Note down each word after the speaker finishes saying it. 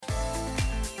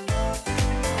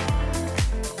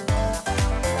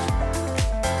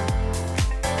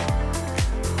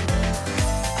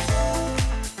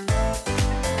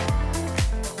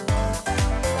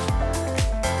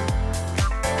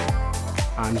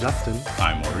Justin.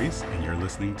 I'm Maurice, and you're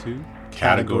listening to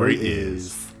Category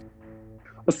Is.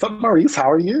 What's up, Maurice? How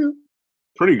are you?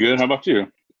 Pretty good. How about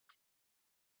you?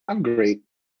 I'm great.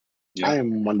 Yeah. I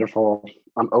am wonderful.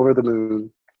 I'm over the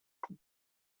moon.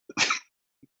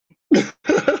 You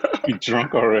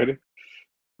drunk already?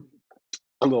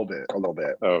 A little bit.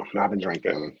 Oh, I've been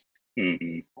drinking. Okay.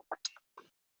 Mm-hmm.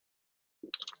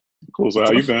 Cool. So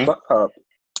how you been?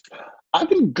 I've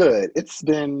been good. It's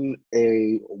been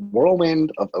a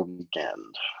whirlwind of a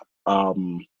weekend.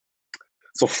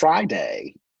 So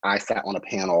Friday, I sat on a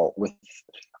panel with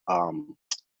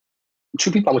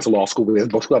two people I went to law school with,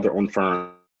 both who have their own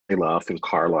firm, Love and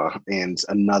Carla, and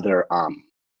another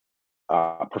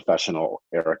professional,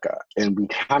 Erica. And we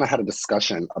kind of had a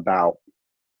discussion about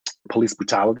police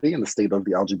brutality and the state of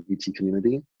the LGBT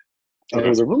community. And It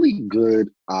was a really good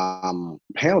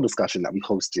panel discussion that we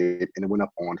hosted, and it went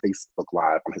up on Facebook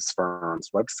Live on his firm's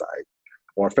website,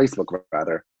 or Facebook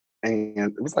rather. And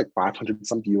it was like 500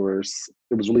 some viewers.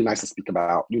 It was really nice to speak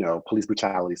about, police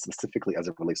brutality specifically as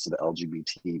it relates to the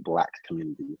LGBT Black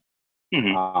community.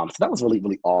 Mm-hmm. So that was really,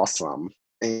 really awesome.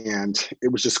 And it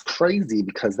was just crazy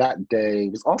because that day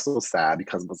was also sad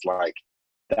because it was like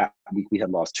that week we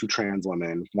had lost two trans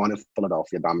women, one in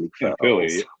Philadelphia, Dominique Fells.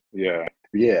 Philly, yeah.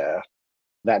 Yeah.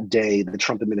 That day, the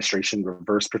Trump administration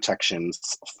reversed protections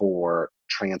for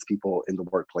trans people in the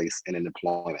workplace and in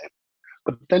employment.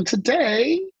 But then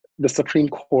today, the Supreme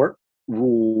Court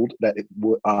ruled that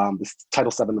this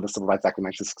Title VII of the Civil Rights Act of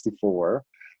 1964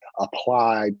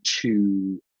 applied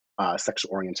to sexual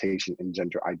orientation and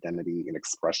gender identity and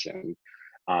expression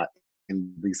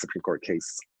in the Supreme Court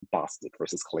case Bostic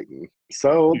versus Clayton.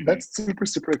 So that's super,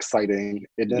 super exciting.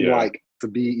 And then to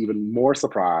be even more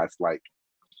surprised,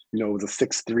 it was a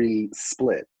 6-3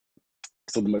 split.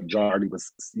 So the majority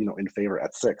was, in favor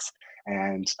at 6.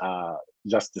 And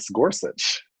Justice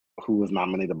Gorsuch, who was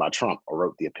nominated by Trump,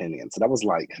 wrote the opinion. So that was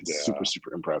super,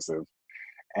 super impressive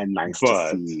and nice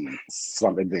to see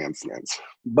some advancements.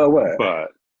 But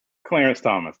Clarence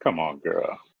Thomas, come on,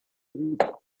 girl.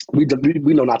 We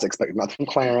know not to expect nothing from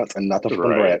Clarence and nothing from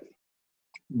Brett,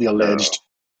 the alleged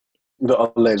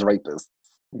rapist.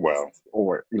 Well,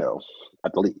 or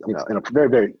at the least, in a very,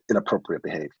 very inappropriate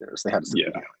behaviors. They had to see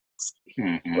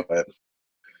But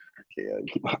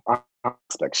I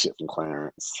expect shit from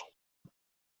Clarence.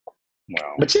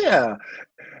 Wow. But yeah,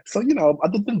 so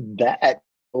other than that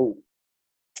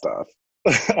stuff,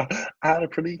 I had a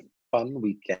pretty fun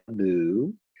weekend,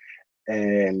 boo.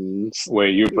 And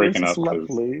wait, you're breaking up.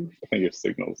 Lovely. I think your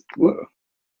signal's low.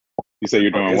 You say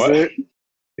you're doing what? It?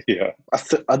 Yeah. I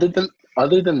said, other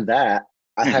than that,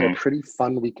 I had a pretty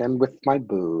fun weekend with my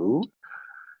boo,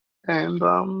 and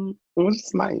it was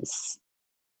just nice.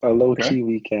 A low-key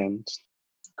weekend.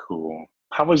 Cool.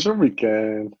 How was your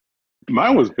weekend?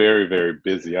 Mine was very, very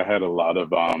busy. I had a lot of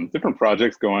different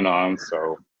projects going on,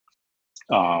 so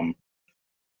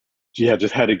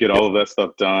just had to get all of that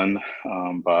stuff done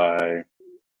by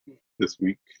this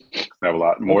week. I have a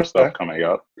lot more stuff coming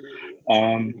up.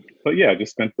 But yeah,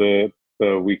 just spent the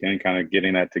weekend kind of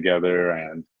getting that together,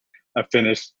 and I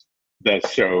finished that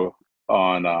show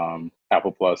on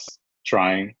Apple Plus,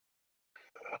 Trying.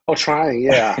 Oh, Trying,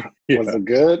 yeah. Was it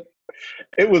good?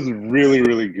 It was really,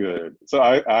 really good. So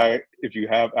I if you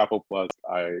have Apple Plus,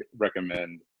 I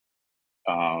recommend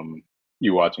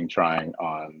you watching Trying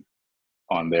on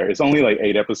there. It's only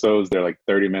 8 episodes. They're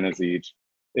 30 minutes each.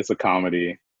 It's a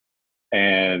comedy,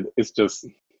 and it's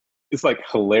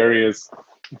hilarious,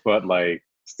 but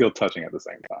still touching at the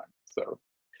same time. So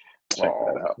check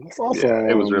that out. That's awesome. Yeah,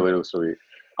 it was really, really sweet.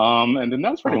 And then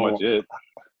that's pretty much it.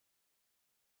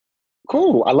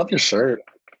 Cool. I love your shirt.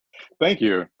 Thank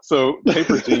you. So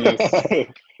Paper Genius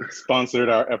sponsored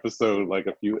our episode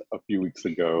a few weeks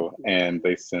ago, and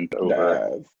they sent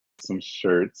over some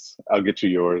shirts. I'll get you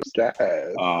yours. Yes.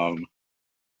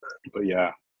 But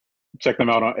yeah, check them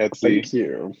out on Etsy. Thank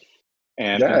you.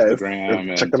 And Instagram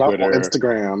and check them Twitter. Out on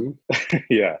Instagram.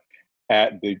 Yeah,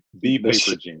 at the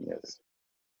Paper Genius.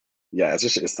 Yeah,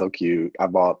 it's so cute. I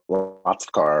bought lots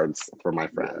of cards for my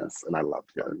friends, and I love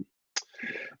them.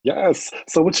 Yes.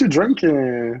 So what you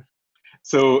drinking?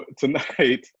 So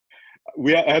tonight,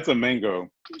 I had some mango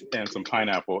and some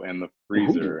pineapple in the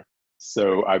freezer. Ooh.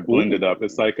 So I blended up.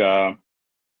 It's like a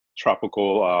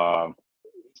tropical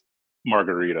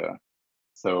margarita.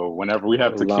 So whenever we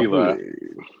have tequila,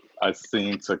 I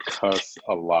seem to cuss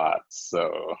a lot.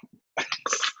 So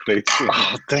stay tuned.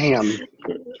 Oh, damn.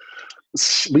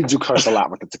 We do curse a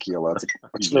lot with the tequila.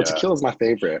 But tequila is my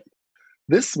favorite.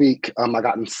 This week, I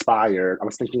got inspired. I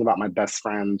was thinking about my best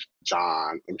friend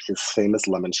John and his famous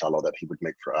limoncello that he would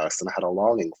make for us, and I had a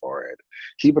longing for it.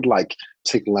 He would like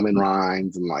take lemon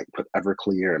rinds and like put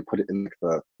Everclear and put it in like,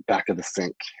 the back of the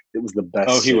sink. It was the best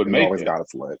Oh, he shit, would and it make always it. got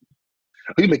us lit.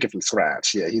 He make it from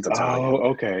scratch. Yeah, he's Oh, Italian,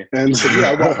 okay. and So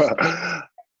yeah,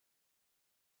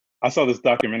 I saw this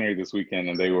documentary this weekend,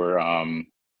 and they were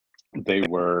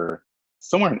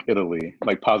somewhere in Italy,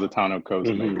 like Positano Coast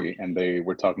mhm, maybe, and they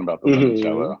were talking about the mhm.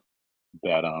 limoncello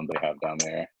that they have down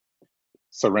there.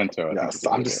 Sorrento, I think is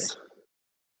Yes, the city.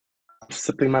 I'm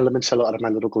sipping my limoncello out of my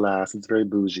little glass. It's very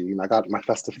bougie, and I got my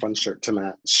festive fun shirt to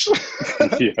match.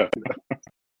 Yeah.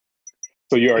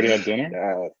 So you already had dinner?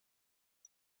 Yeah.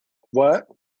 What?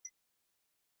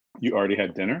 You already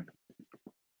had dinner?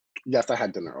 Yes, I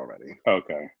had dinner already.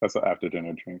 Okay, that's an after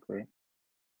dinner drink, right?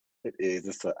 It is.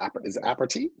 Is it Okay.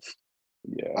 aperitif? I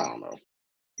Yeah. don't know.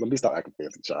 Let me stop acting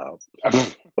fancy, child.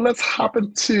 But let's hop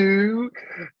into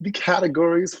the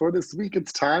categories for this week.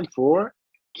 It's time for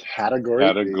Category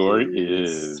Category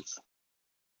Is. is.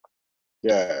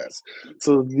 Yes.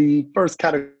 So the first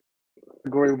category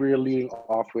we're leading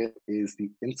off with is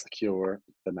the Insecure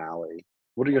finale.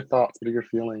 What are your thoughts? What are your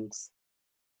feelings?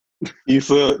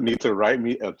 Issa need to write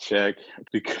me a check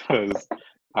because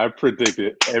I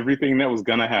predicted everything that was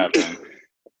gonna happen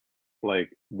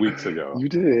like weeks ago. You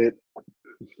did.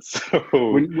 So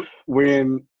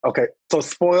When okay, so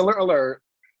spoiler alert,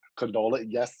 Condola,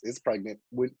 yes, is pregnant.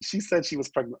 When she said she was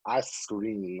pregnant, I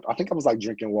screamed. I think I was like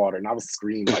drinking water and I was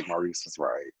screaming like Maurice was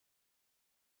right.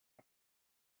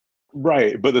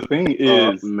 right, but the thing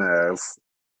A is, mess.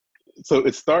 so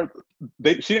it starts.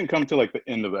 She didn't come to like the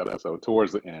end of the episode,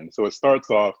 towards the end. So it starts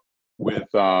off with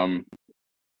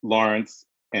Lawrence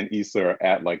and Issa are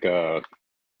at like a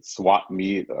swap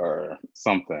meet or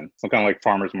something, some kind of like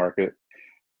farmers market,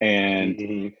 and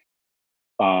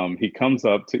Mhm. he comes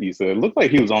up to Issa. It looked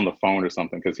like he was on the phone or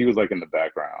something because he was like in the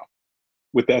background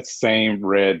with that same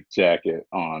red jacket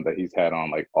on that he's had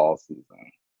on like all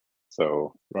season.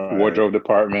 So Right. wardrobe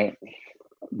department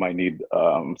might need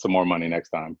some more money next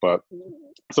time. But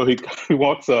so he he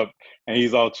walks up and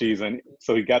he's all cheesing.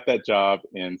 So he got that job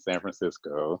in San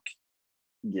Francisco,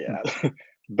 Yeah.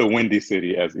 the Windy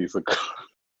City, as Issa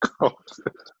calls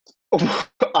it. Oh,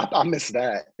 I missed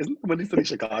that. Isn't Windy City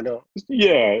Chicago?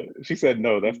 Yeah, she said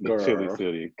no. That's the Chili Girl.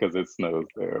 City because it snows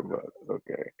there. But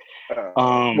okay, But,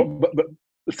 um, but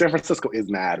San Francisco is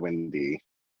mad windy.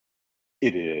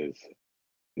 it is.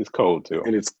 It's cold too.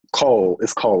 And it's cold.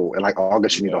 It's cold. And like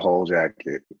August, you need a Yeah, whole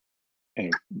jacket.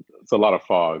 and it's a lot of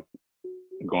fog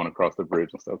going across the bridge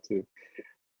and stuff too.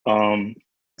 Um,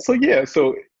 so yeah,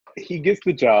 so he gets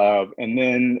the job, and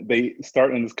then they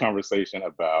start in this conversation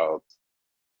about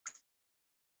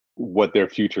what their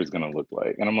future is going to look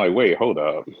like, and I'm like, wait, hold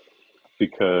up,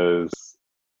 because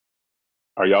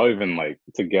are y'all even like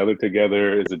together?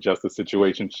 Together? Is it just a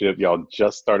situationship? Y'all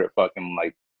just started fucking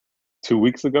like 2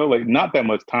 weeks ago. Like, not that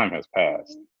much time has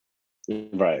passed.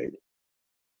 Right.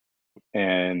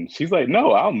 And she's like,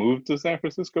 no, I'll move to San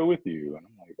Francisco with you. And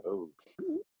I'm like, oh,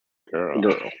 girl,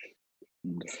 Girl.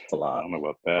 It's a I lot. don't know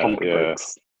about that. Pump the Yeah,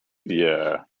 brakes.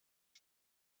 yeah.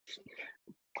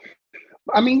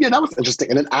 I mean, yeah, that was interesting.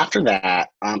 And then after that,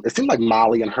 it seemed like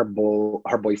Molly and her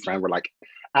boyfriend were like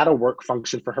at a work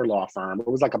function for her law firm. It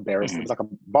was like it Mhm. was like a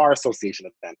bar association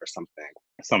event or something.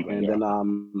 Something, And yeah.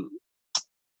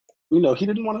 then he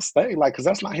didn't want to stay, like, because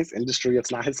that's not his industry,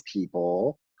 it's not his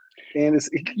people. And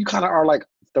you kind of are like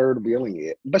third wheeling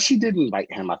it. But she did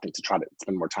invite him, I think, to try to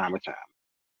spend more time with him.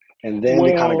 And then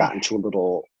they kind of Well, got into a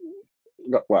little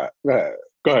what? Go ahead.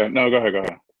 go ahead. No, go ahead. Go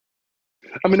ahead.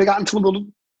 I mean, they got into a little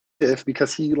if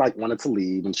because he like wanted to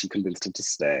leave and she convinced him to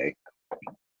stay.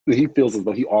 He feels as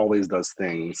though he always does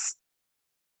things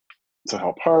to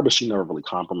help her, but she never really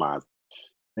compromised.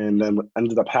 And then what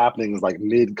ended up happening is like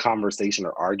mid conversation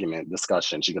or argument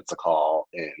discussion, she gets a call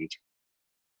and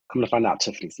come to find out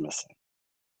Tiffany's missing.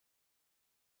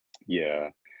 Yeah,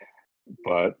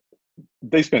 but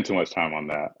they spent too much time on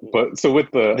that. But so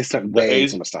They spent the way too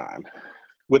age much time.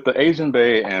 with the Asian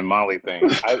Bay and Molly thing,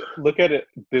 I look at it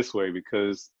this way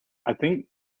because I think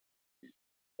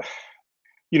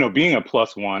being a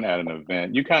plus one at an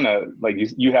event, you kind of like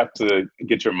you have to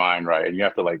get your mind right, and you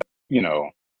have to like you know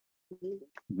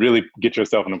really get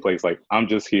yourself in a place like I'm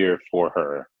just here for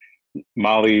her.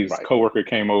 Molly's Right. coworker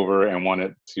came over and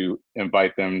wanted to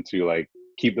invite them to like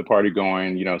keep the party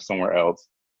going, somewhere else,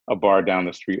 a bar down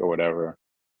the street or whatever.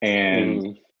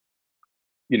 And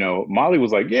Mm-hmm. Molly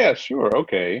was like, "Yeah, sure,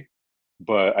 okay,"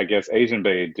 but I guess Asian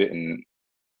Bay didn't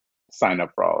sign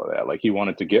up for all of that. Like he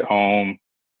wanted to get home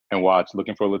and watch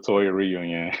Looking for LaToya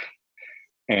reunion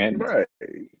And Right.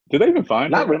 did they even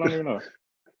find her? Not I really. don't even know.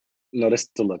 No, they're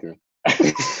still looking.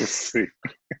 See.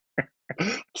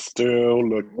 Still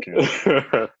looking.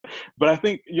 But I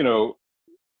think,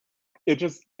 it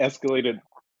just escalated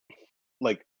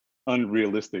like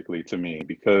unrealistically to me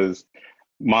because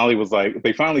Molly was like,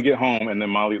 they finally get home, and then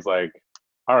Molly's like,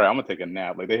 all right, I'm gonna take a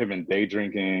nap. Like they had been day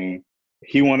drinking.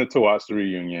 He wanted to watch the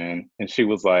reunion, and she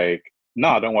was like,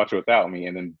 no, don't watch it without me.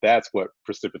 And then that's what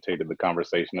precipitated the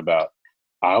conversation about,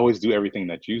 I always do everything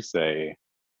that you say.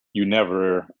 You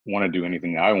never want to do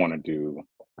anything I want to do.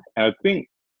 And I think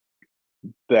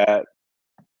that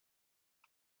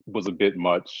was a bit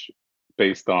much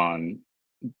based on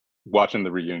watching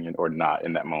the reunion or not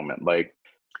in that moment. Like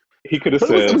he could have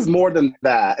But it said was more than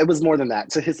that. It was more than that.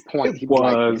 To his it point, he was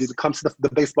like, you was didn't come to the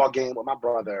baseball game with my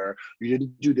brother. You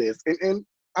didn't do this. And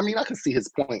I mean, I could see his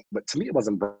point, but to me, it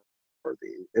wasn't worthy.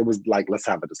 It was like, let's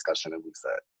have a discussion and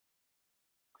reset.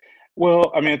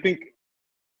 well, I mean, I think,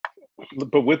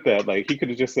 but with that, like he could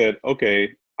have just said, okay,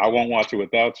 I won't watch it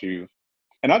without you.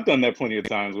 And I've done that plenty of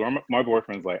times where my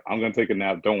boyfriend's like, I'm gonna take a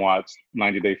nap, don't watch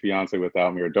 90 Day Fiance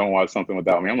without me, or don't watch something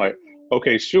without me. I'm like,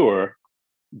 okay, sure,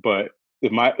 but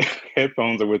if my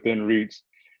headphones are within reach,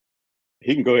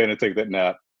 he can go ahead and take that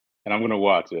nap, and I'm gonna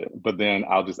watch it. But then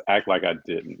I'll just act like I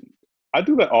didn't. I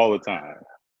do that all the time.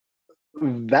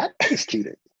 That is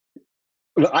cheating.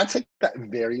 I take that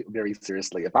very, very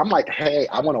seriously. If I'm like, hey,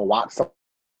 I want to watch something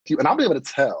with you, and I'll be able to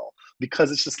tell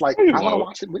because it's just like, No, you I want to won't.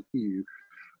 watch it with you.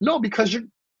 No, because you're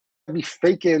be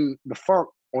faking the funk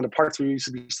on the parts where you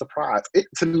should be surprised.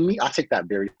 To me, I take that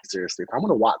very seriously. If I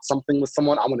want to watch something with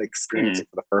someone, I want to experience Hmm. it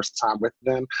for the first time with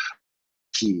them.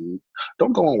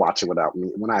 Don't go and watch it without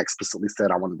me. When I explicitly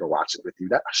said I wanted to watch it with you,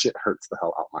 that shit hurts the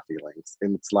hell out my feelings.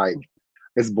 And it's like,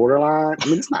 it's borderline. I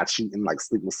mean, it's not cheating like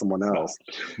sleeping with someone No, else,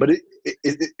 but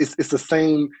it's the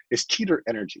same. It's cheater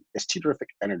energy. It's cheaterific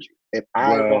energy. If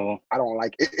well, I don't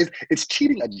like it, it's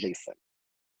cheating adjacent.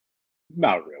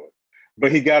 not really.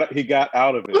 But he got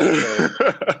out of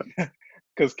it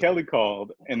because Kelly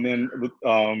called, and then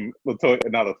Latoya,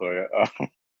 not Latoya,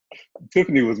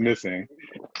 Tiffany was missing,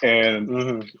 and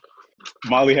Mhm.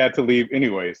 Molly had to leave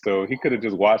anyway, so he could have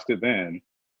just watched it then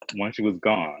once she was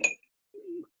gone,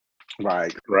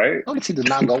 Right. right? Notice he did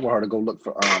not go with her to go look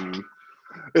for.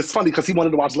 It's funny because he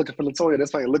wanted to watch Looking for Latoya.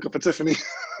 That's funny, Looking for Tiffany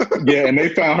Yeah, and they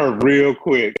found her real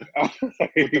quick. with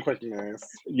the Like, quickness.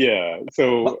 yeah, But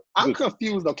so I'm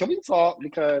confused though. Can we talk?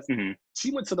 Because mhm.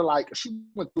 she went to the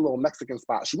little Mexican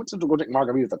spot. She went to go drink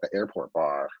margaritas at the airport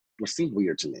bar, which seemed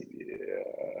weird to me.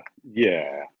 Yeah,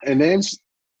 yeah, And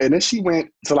then she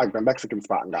went to like the Mexican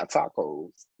spot and got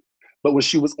tacos. But when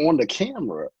she was on the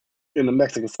camera in the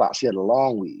Mexican spot, she had a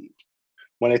long weed.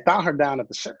 When they found her down at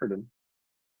the Sheridan,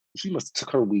 she must have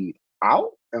took her weed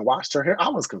out and washed her hair. I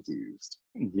was confused.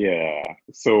 yeah.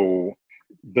 So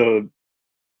the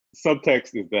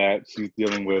subtext is that she's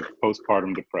dealing with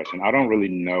postpartum depression. I don't really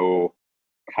know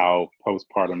how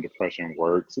postpartum depression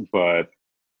works, but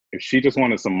if she just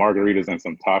wanted some margaritas and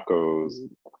some tacos,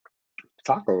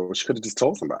 Tacos, she could have just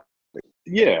told somebody.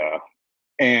 yeah.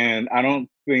 And I don't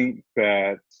think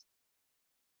that,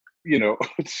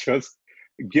 just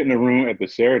getting a room at the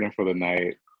Sheridan for the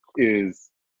night is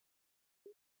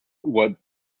what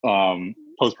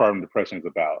postpartum depression is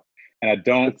about. And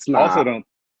It's not. I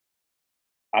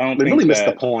don't They really think missed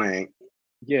the that, point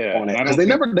yeah. on And it I because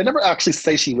don't think, they never actually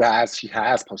say she has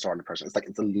postpartum depression. It's like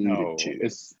it's alluded no, to.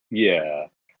 it's, yeah.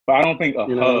 But I don't think a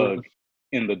You know, hug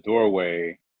in the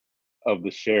doorway of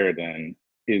the Sheridan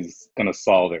is going to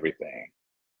solve everything.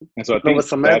 And so no, but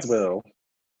some meds will.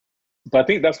 I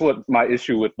think that's what my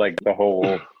issue with like the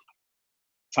whole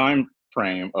time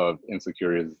frame of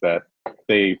Insecure is, that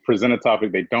they present a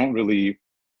topic, they don't really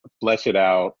flesh it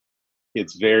out.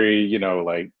 It's very,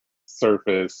 like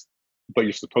surface, but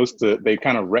you're supposed to, they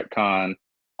kind of retcon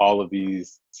all of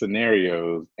these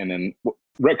scenarios. And then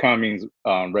retcon means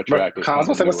retroactive I was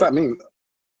gonna say, what's that continuity. mean?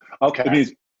 It Okay,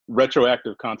 means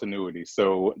retroactive continuity.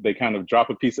 So they kind of drop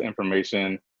a piece of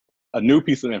information, a new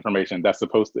piece of information that's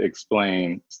supposed to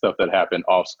explain stuff that happened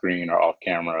off screen or off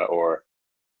camera or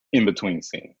in between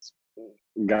scenes.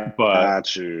 But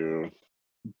got you.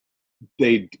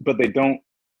 they don't,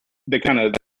 they kind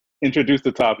of introduce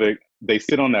the topic, they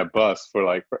sit on that bus for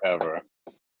like forever,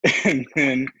 and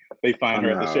then they I find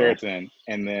her at the know Sheraton,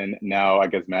 and then now I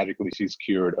guess magically she's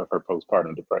cured of her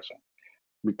postpartum depression.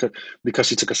 because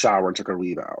she took a shower and took her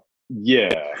weed out. Yeah,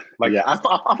 But like, yeah, I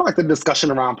feel like the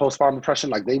discussion around postpartum depression,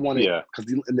 like they wanted yeah.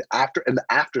 because in the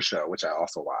after show, which I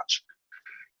also watch,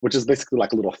 which is basically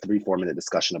like a little 3-4 minute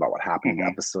discussion about what happened in the Hmm.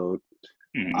 episode.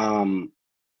 Hmm. Um,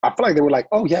 I feel like they were like,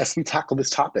 "Oh yes, we tackled this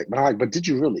topic," but I'm like, "But did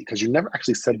you really? Because you never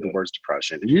actually said the Yeah, words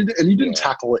depression, and you didn't yeah,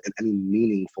 tackle it in any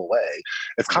meaningful way."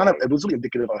 It's kind of right. it was really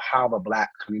indicative of how the Black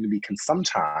community can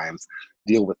sometimes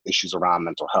deal with issues around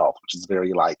mental health, which is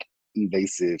very like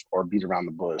evasive or beat around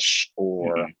the bush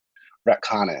or Hmm.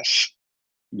 retconish.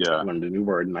 I Yeah, learned a new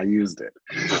word and I used it.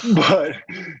 But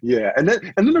yeah, and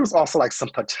then there was also like some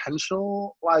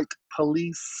potential like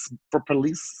police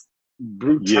yeah,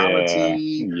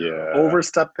 brutality, yeah.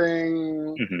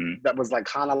 overstepping Hmm. that was like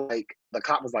kind of like the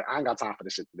cop was like, I ain't got time for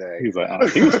this shit today. He's like,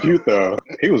 he was cute though.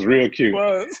 He was real He cute.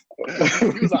 was.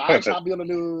 He was like, I ain't But trying to be on the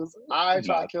news. I ain't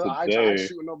trying to not kill. I ain't trying to today.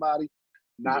 shoot nobody.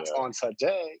 Not Yeah, on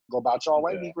today. Go about your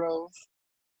way, yeah. Negroes.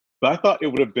 But I thought it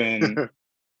would have been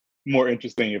more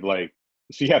interesting if like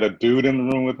she had a dude in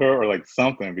the room with her or like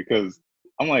something because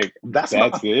I'm like, That's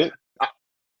that's my. it.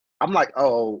 I'm like,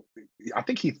 oh, I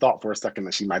think he thought for a second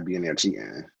that she might be in there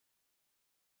cheating.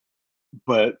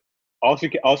 But all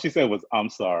she said was, "I'm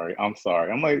sorry, I'm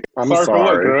sorry." I'm like, I'm sorry for what,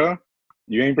 sorry. girl?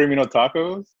 You ain't bring me no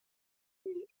tacos.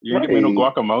 You ain't get me no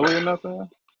Right. guacamole or nothing.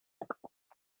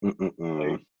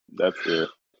 Mm-mm-mm. Like that's it.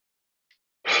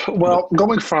 But Well,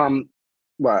 going from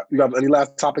what you got any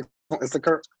last topics on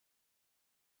Instacart?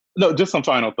 no, just some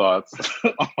final thoughts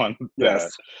on that.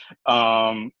 Yes.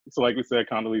 So like we said,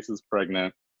 Condoleezza is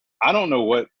pregnant. I don't know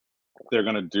what they're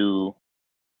gonna do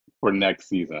for next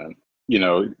season. You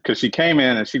know, because she came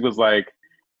in and she was like,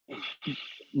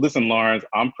 "Listen, Lawrence,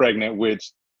 I'm pregnant,"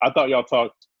 which I thought y'all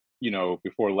talked,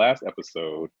 before last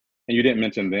episode, and you didn't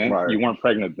mention then Right. you weren't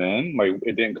pregnant then. Like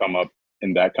it didn't come up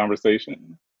in that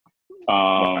conversation.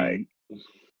 Right. Um,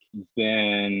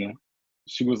 then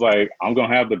she was like, "I'm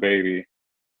gonna have the baby.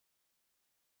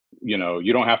 You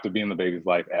don't have to be in the baby's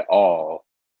life at all."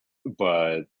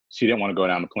 But she didn't want to go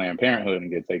down to Planned Parenthood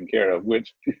and get taken care of,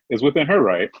 which is within her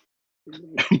right.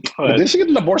 But But did she get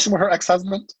an abortion with her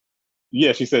ex-husband?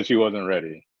 yeah, she said she wasn't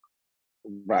ready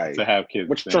Right. to have kids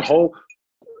Which her then. whole,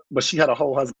 but she had a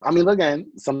whole husband. I mean,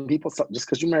 again, some people just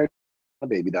because you married a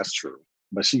baby, that's true.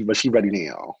 But she ready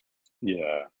now.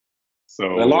 Yeah. And So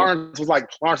Lawrence was like,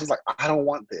 I don't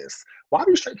want this. Why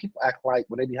do straight people act like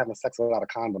when they be having sex without a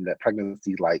condom that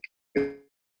pregnancy like is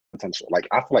potential? Like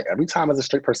I feel like every time as a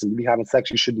straight person you be having sex,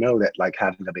 you should know that like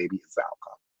having a baby is the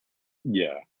outcome.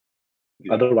 yeah,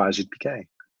 yeah, Otherwise, you'd be gay.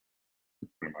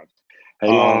 pretty much. Hey,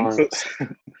 So Lawrence.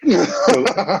 so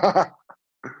I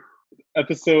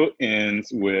episode ends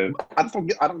with don't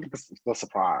get the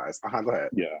surprise. Go ahead.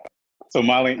 yeah. So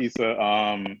Molly and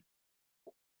Issa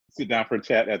sit down for a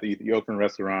chat at the Ethiopian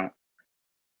restaurant.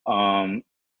 Um,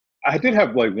 I did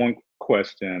have like one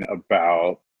question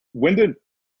about when did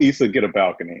Issa get a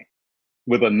balcony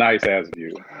with a nice ass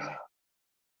view?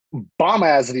 Bomb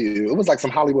ass view. It was like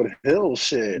some Hollywood Hills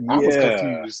shit. I was Yeah,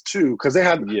 confused too because they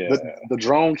had yeah, the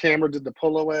drone camera did the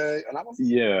pull away, and I was like,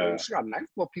 oh, yeah, she got a nice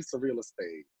little piece of real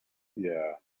estate.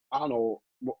 yeah. I don't know.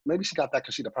 Maybe she got that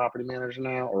because she's the property manager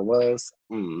now, or was.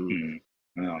 Hmm.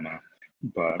 I don't know,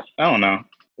 but I don't know.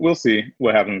 We'll see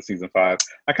what happens in season 5.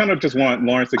 I kind of just want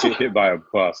Lawrence to get hit by a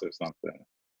bus or something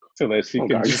so that she Oh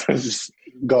can god, just just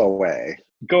go away.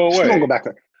 go She's gonna go away. back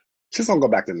to. She's gonna go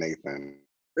back to Nathan.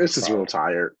 It's just real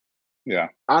Probably. tired. Yeah.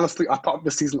 Honestly, I thought the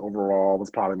season overall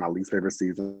was probably my least favorite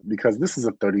season because this is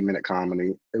a 30-minute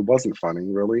comedy. It wasn't funny,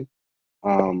 really.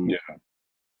 Um, Yeah.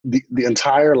 the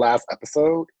entire last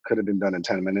episode could have been done in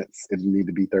 10 minutes. It didn't need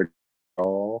to be 30 at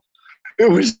all. It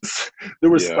was there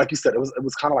was Yeah. like you said, it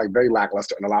was kind of like very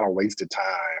lackluster and a lot of wasted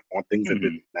time on things that Hmm.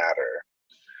 didn't matter.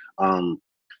 Um,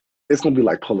 it's gonna be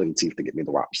like pulling teeth to get me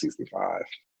to watch season 5,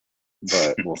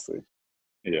 but we'll see.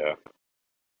 Yeah.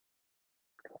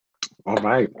 All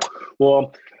right.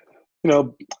 Well,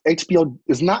 HBO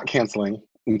is not canceling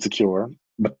Insecure,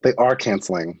 but they are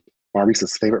canceling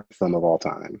Maurice's favorite film of all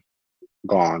time,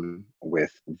 Gone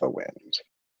with the Wind.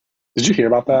 Did you hear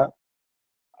about that?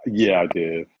 Yeah, I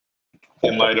did.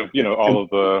 In light of, all And of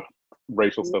the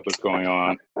racial stuff that's going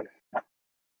on,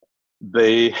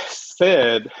 they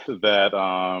said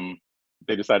that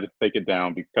they decided to take it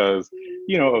down because,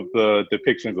 of the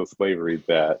depictions of slavery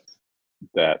that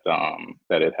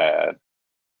it had.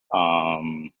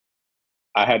 Um,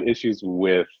 I had issues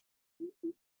with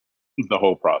the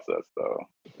whole process though,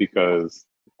 because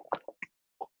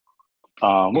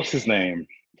what's his name?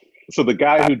 So the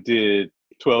guy who did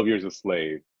 12 Years a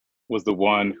Slave was the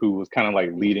one who was kind of like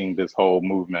leading this whole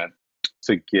movement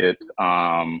to get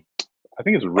I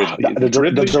think it's Ridley. Is it the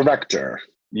Ridley? director,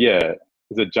 Yeah.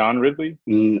 Is it John Ridley?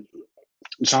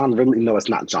 John Ridley. No, it's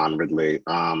not John Ridley.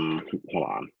 Hold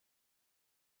on.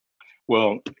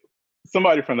 Well,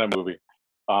 somebody from that movie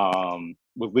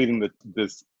was leading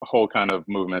this whole kind of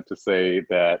movement to say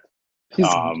that He's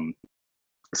um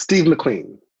Steve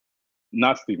McQueen,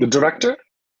 not Steve the McQueen. director.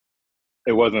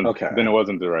 It wasn't. Okay. Then it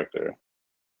wasn't director.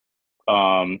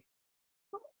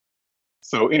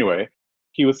 So anyway,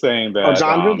 he was saying that. Oh,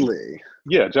 John Ridley.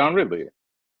 Yeah, John Ridley.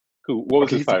 Who? What was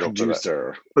Okay, his he's the title for that?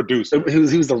 producer. Producer.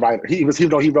 He was the writer. He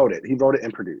wrote it. He wrote it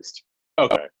and produced.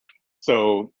 Okay.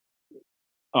 So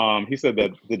he said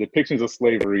that the depictions of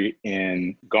slavery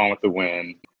in Gone with the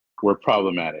Wind were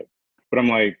problematic. But I'm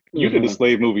like, you did a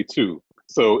slave movie too.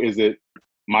 So is it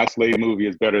my slave movie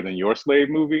is better than your slave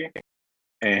movie?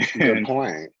 And good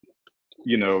point.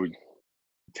 You know,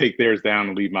 take theirs down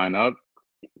and leave mine up.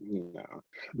 No.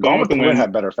 Gone with the Wind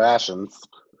had better fashions.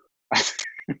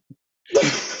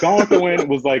 Gone with the Wind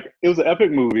was like, it was an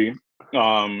epic movie.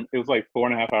 It was like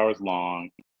 4.5 hours long.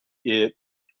 It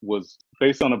was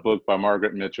based on a book by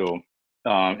Margaret Mitchell.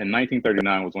 In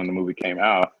 1939 was when the movie came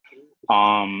out.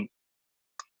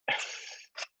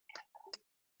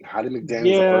 Hattie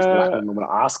McDaniel was the first Black woman to win an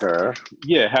Oscar.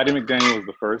 Yeah, Hattie McDaniel was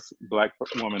the first Black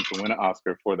woman to win an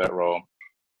Oscar for that role.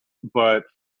 But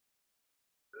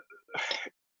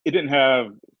it didn't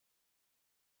have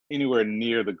anywhere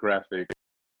near the graphic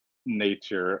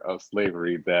nature of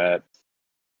slavery that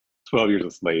 12 Years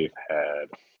a Slave had.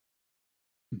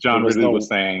 John Ridley was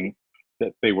saying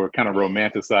that they were kind of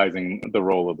romanticizing the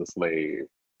role of the slave.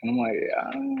 And I'm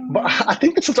like, But I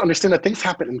think it's just to understand that things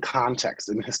happen in context,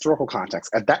 in historical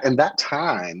context. In that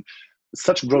time,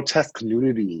 such grotesque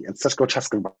nudity and such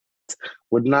grotesque violence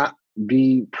would not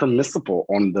be permissible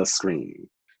on the screen.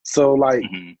 So, like,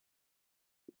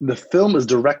 the film is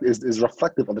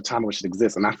reflective of the time in which it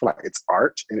exists, and I feel like it's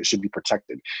art and it should be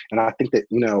protected. And I think that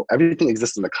everything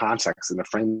exists in the context and the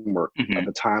framework of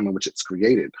the time in which it's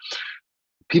created.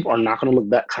 People are not going to look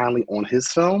that kindly on his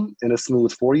film in a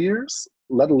smooth 4 years,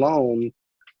 let alone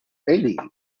 80.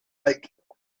 Like,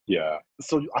 yeah.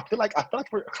 So I feel like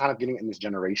we're kind of getting in this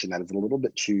generation that is a little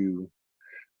bit too,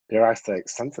 dare I say,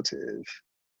 sensitive,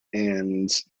 and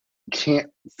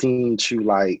can't seem to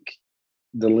like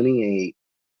delineate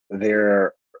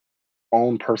their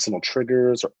own personal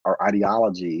triggers or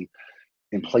ideology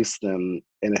and place them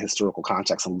in a historical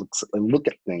context and look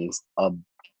at things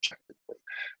objectively.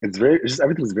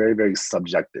 Everything's very, very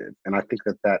subjective, and I think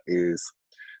that is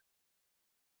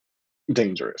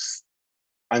dangerous.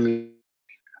 I mean,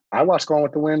 I watched Gone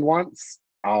with the Wind once.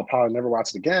 I'll probably never watch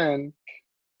it again,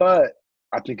 but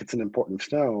I think it's an important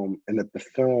film, and that the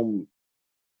film,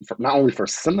 not only for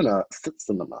cinema.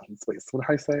 Wait, what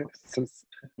do I say?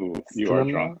 Ooh, you are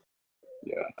drunk.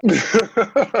 Yeah.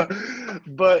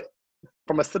 But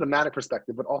from a cinematic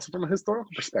perspective, but also from a historical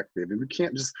perspective, and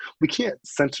we can't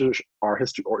censor our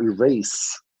history or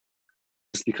erase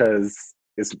just because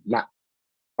it's not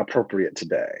appropriate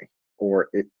today, or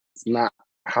it's not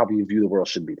how we view the world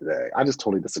should be today. I just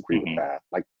totally disagree with that.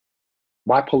 Like,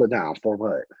 why pull it down? For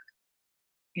what?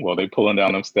 Well, they pulling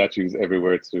down them statues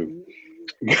everywhere too.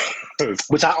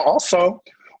 which I also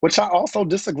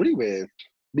disagree with,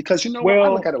 because I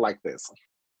look at it like this.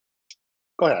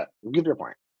 Go ahead. Give your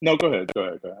point. No, go ahead.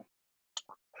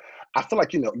 I feel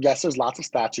like, yes, there's lots of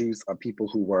statues of people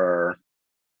who were,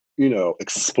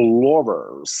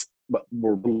 explorers, but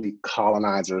were really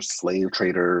colonizers, slave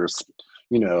traders,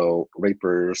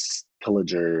 rapers,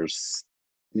 pillagers,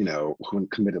 who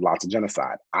committed lots of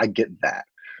genocide. I get that.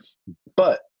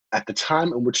 But at the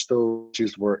time in which those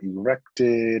statues were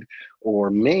erected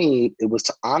or made, it was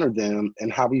to honor them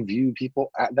and how we view people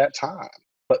at that time.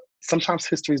 But sometimes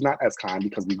history is not as kind,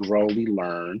 because we grow, we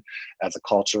learn as a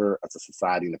culture, as a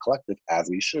society, and a collective, as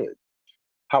we should.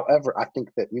 However, I think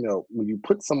that, when you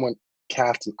put someone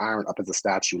cast in iron up as a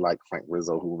statue like Frank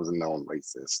Rizzo, who was a known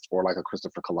racist, or like a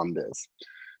Christopher Columbus,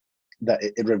 that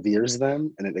it reveres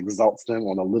them and it exalts them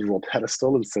on a literal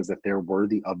pedestal and says that they're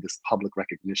worthy of this public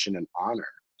recognition and honor.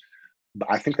 But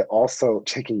I think that also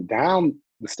taking down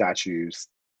the statues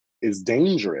is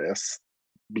dangerous,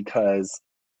 because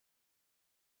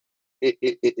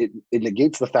it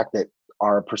negates the fact that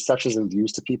our perceptions and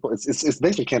views to people, it's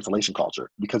basically cancellation culture,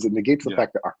 because it negates the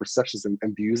fact that our perceptions and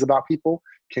views about people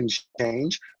can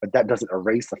change, but that doesn't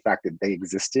erase the fact that they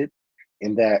existed,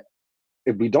 and that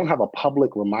if we don't have a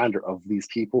public reminder of these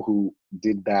people who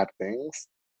did bad things,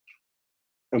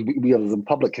 and we as the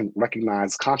public can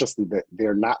recognize consciously that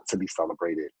they're not to be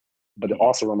celebrated, but it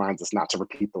also reminds us not to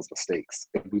repeat those mistakes.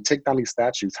 If we take down these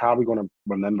statues, how are we going to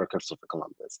remember Christopher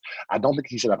Columbus? I don't think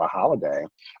he should have a holiday,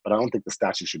 but I don't think the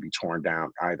statue should be torn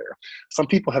down either. Some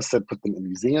people have said put them in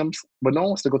museums, but no one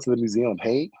wants to go to the Museum of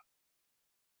Hate.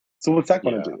 So what's that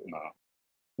going to do?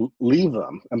 No. Leave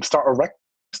them and start erecting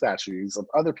statues of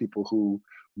other people who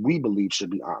we believe should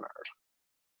be honored.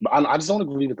 But I just don't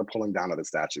agree with the pulling down of the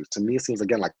statues. To me, it seems,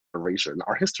 again, like erasure. And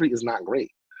our history is not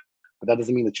great. But that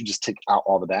doesn't mean that you just take out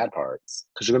all the bad parts,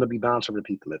 because you're going to be bound to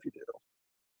repeat them if you do.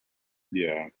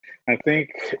 Yeah, I think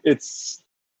it's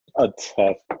a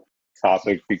tough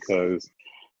topic because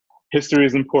history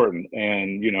is important,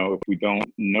 and if we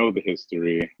don't know the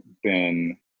history,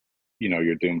 then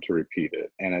you're doomed to repeat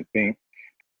it. And I think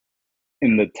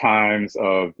in the times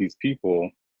of these people,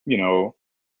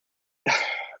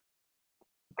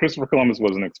 Christopher Columbus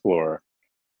was an explorer.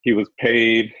 He was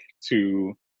paid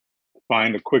to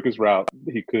find the quickest route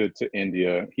he could to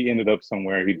India. He ended up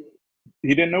somewhere he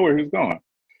didn't know where he was going.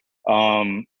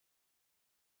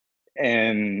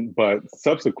 But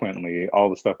subsequently, all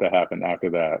the stuff that happened after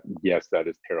that, yes, that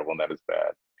is terrible and that is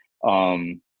bad.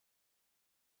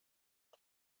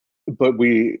 But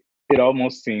it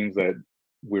almost seems that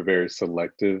we're very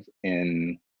selective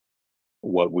in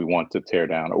what we want to tear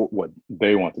down or what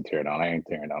they want to tear down. I ain't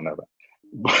tearing down nothing.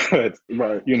 But,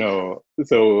 right.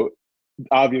 So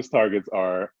obvious targets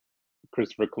are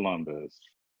Christopher Columbus,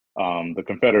 the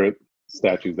Confederate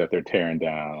statues that they're tearing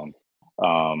down.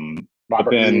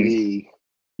 Robert E. Lee.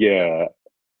 Yeah,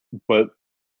 but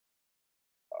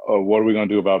what are we going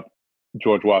to do about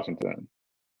George Washington?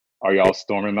 Are y'all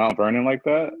storming Mount Vernon like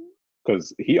that?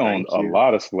 Because he owned a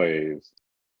lot of slaves.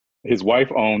 His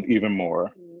wife owned even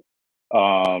more.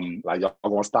 Like y'all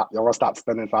gonna stop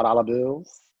spending $5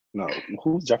 bills? No,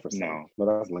 who's Jefferson? No,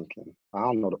 that's Lincoln. I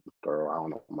don't know the girl. I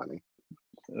don't know money.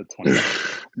 20.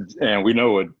 And we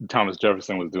know what Thomas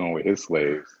Jefferson was doing with his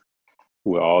slaves,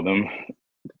 with all them.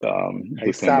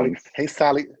 Hey Sally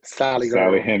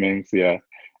girl. Hemings, yeah.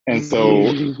 And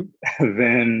so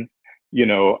then,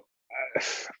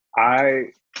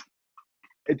 I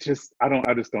just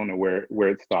don't know where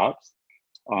it stops.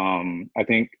 I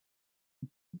think,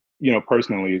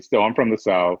 personally, so I'm from the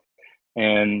South,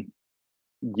 and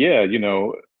yeah,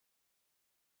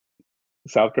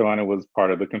 South Carolina was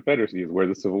part of the Confederacy, where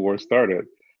the Civil War started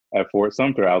at Fort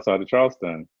Sumter outside of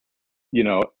Charleston.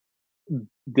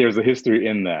 There's a history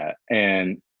in that.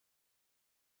 And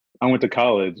I went to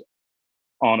college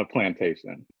on a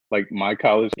plantation. Like my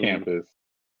college campus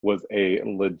was a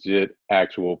legit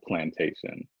actual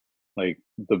plantation. Like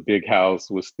the big house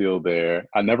was still there.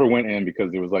 I never went in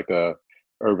because there was like a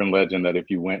urban legend that if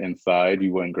you went inside,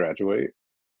 you wouldn't graduate.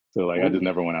 So like I just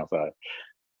never went outside.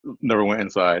 Never went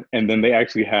inside. And then they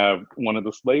actually have one of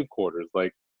the slave quarters,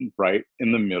 like right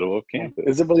in the middle of campus.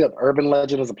 Is it really an urban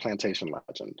legend or is it a plantation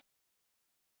legend?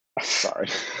 Sorry.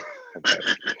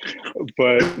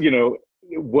 But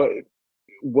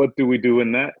what do we do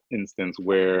in that instance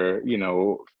where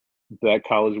that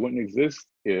college wouldn't exist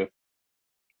if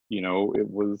it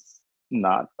was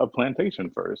not a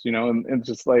plantation first, and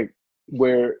just like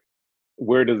where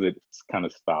does it kind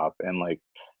of stop? And like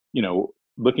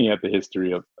looking at the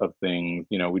history of things,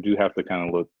 we do have to kind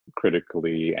of look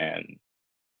critically and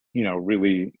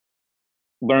really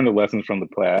learn the lessons from the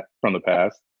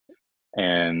past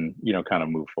and kind of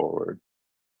move forward,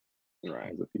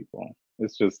 right, as a people.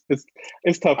 It's just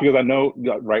it's tough because I know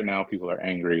right now people are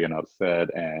angry and upset,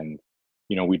 and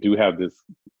we do have this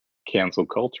cancel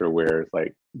culture where it's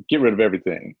like get rid of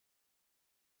everything,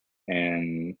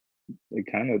 and it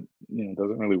kind of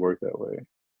doesn't really work that way.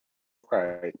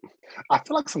 Right. I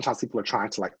feel like sometimes people are trying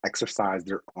to like exercise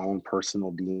their own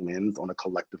personal demons on a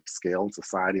collective scale in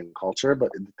society and culture.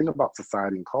 But the thing about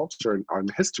society and culture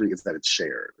and history is that it's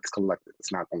shared, it's collective,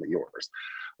 it's not only yours.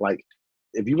 Like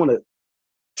if you want to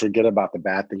forget about the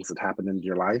bad things that happened in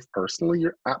your life personally,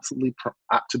 you're absolutely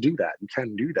apt to do that. You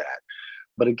can do that.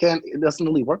 But again, it doesn't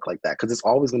really work like that because it's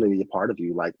always going to be a part of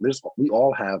you. Like we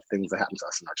all have things that happen to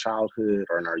us in our childhood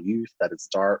or in our youth that is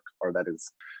dark or that is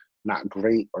not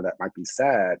great or that might be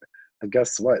sad. And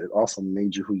guess what? It also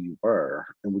made you who you were.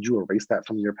 And would you erase that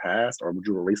from your past, or would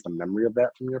you erase the memory of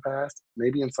that from your past?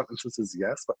 Maybe in some instances,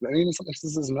 yes, but maybe in some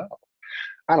instances, no.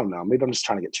 I don't know. Maybe I'm just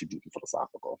trying to get too deep and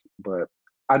philosophical, but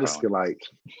I just feel like,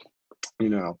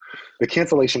 the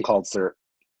cancellation culture,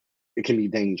 it can be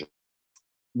dangerous.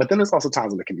 But then there's also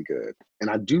times when it can be good. And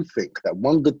I do think that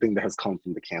one good thing that has come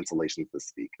from the cancellations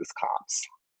this week is Cops.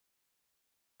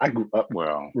 I grew up,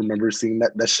 remember seeing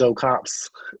that show Cops.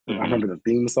 I remember the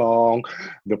theme song,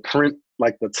 the print,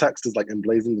 like the text is like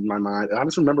emblazoned in my mind. And I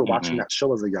just remember watching that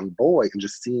show as a young boy and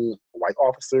just seeing white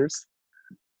officers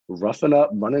roughing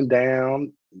up, running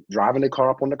down, driving their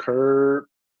car up on the curb,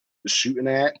 shooting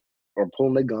at or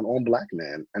pulling their gun on black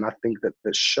men. And I think that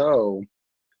the show,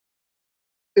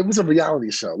 it was a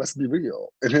reality show, let's be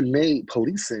real. And it made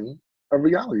policing a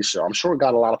reality show. I'm sure it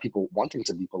got a lot of people wanting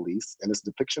to be police, and its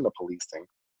depiction of policing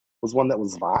was one that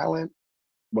was violent,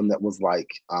 one that was like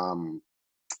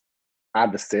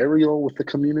adversarial with the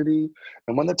community,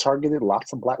 and one that targeted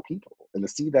lots of Black people. And to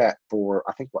see that for,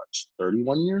 I think, what,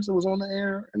 31 years it was on the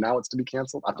air, and now it's to be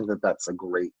canceled, I think that that's a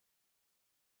great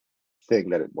thing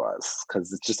that it was,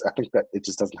 because it's just, I think that it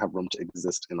just doesn't have room to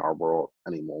exist in our world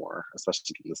anymore,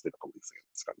 especially in the state of policing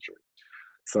in this country.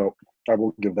 So I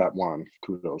will give that one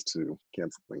kudos to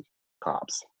canceling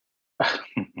cops.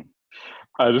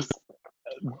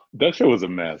 That show was a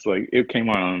mess. Like, it came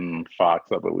on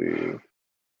Fox, I believe.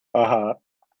 Uh-huh.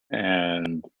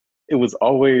 And it was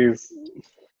always,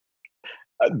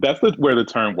 that's where the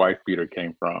term wife beater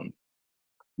came from.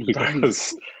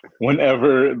 Because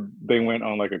whenever they went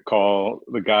on like a call,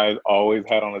 the guys always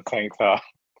had on a tank top.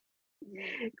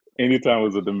 Anytime it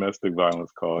was a domestic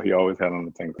violence call, he always had on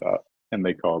a tank top, and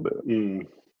they called it.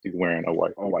 He's wearing a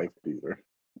wife beater.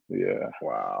 Yeah.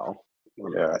 Wow.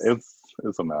 Yeah,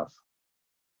 it's a mess.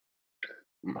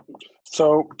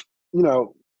 So,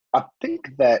 I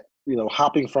think that,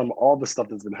 hopping from all the stuff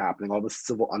that's been happening, all the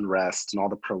civil unrest and all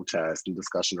the protests and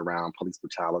discussion around police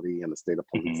brutality and the state of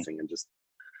policing and just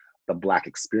the Black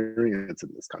experience in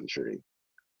this country,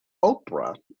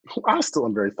 Oprah, who I still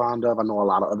am very fond of. I know a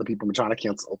lot of other people have been trying to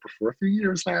cancel Oprah for a few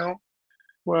years now.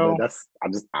 Well, but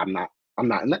I'm not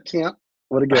in that camp.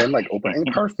 But again, like, Oprah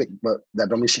ain't perfect, but that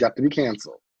don't mean she got to be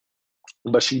canceled.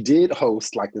 But she did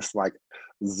host like this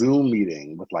Zoom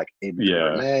meeting with like Ava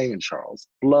DuVernay and Charles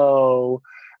Blow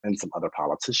and some other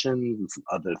politicians and some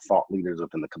other thought leaders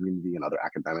within the community and other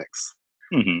academics.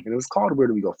 And it was called Where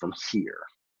Do We Go From Here?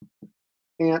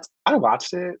 And I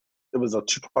watched it. It was a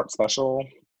 2-part special.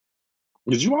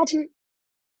 Did you watch it?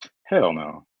 Hell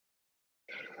no.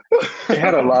 It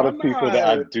had a lot of people that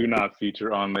I do not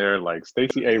feature on there, like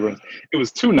Stacey Abrams. It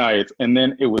was 2 nights, and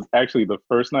then it was actually, the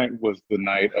first night was the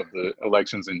night of the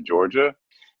elections in Georgia.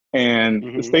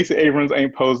 And Stacey Abrams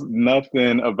ain't post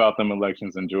nothing about them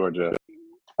elections in Georgia.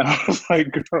 And I was like,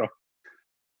 girl.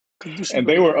 And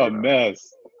they were a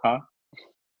mess. Huh?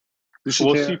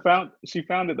 Well, she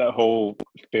founded that whole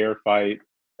fair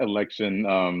elections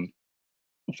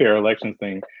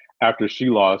thing after she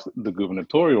lost the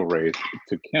gubernatorial race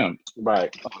to Kemp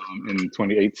in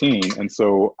 2018. And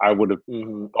so I would have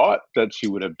thought that she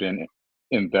would have been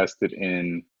invested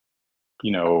in,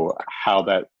 how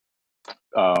that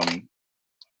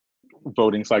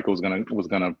voting cycle was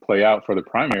gonna play out for the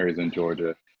primaries in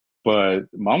Georgia. But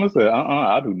Mama said,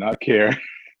 I do not care.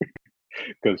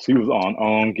 Because she was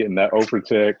on getting that Oprah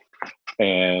check.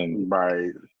 And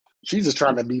she's just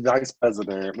trying to be vice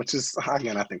president, which is,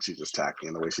 again, I think she's just tacky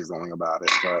in the way she's going about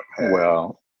it. But hey.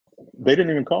 Well, they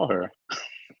didn't even call her.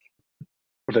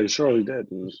 They surely did.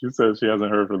 She said she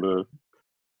hasn't heard from the.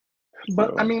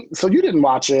 But I mean, so you didn't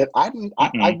watch it. I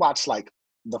watched like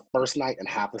the first night and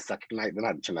half the second night, then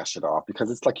I turned that shit off,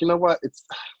 because it's like, you know what?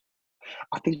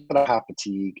 I think that I have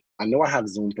fatigue. I know I have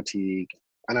Zoom fatigue,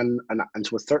 and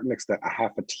to a certain extent, I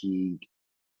have fatigue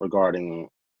regarding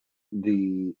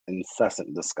the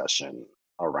incessant discussion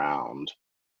around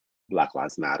Black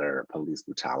Lives Matter, police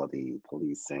brutality,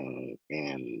 policing,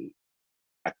 and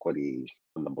equity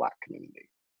in the Black community.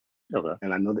 Okay.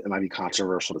 And I know that it might be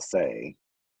controversial to say,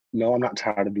 no, I'm not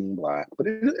tired of being Black, but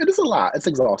it is a lot. It's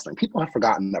exhausting. People have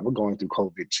forgotten that we're going through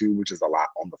COVID too, which is a lot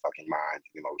on the fucking mind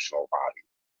and emotional body.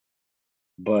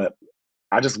 But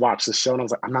I just watched the show and I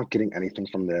was like, I'm not getting anything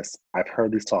from this. I've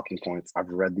heard these talking points. I've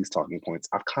read these talking points.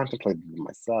 I've contemplated them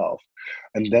myself.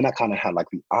 And then I kind of had like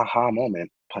the aha moment,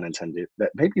 pun intended,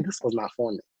 that maybe this was not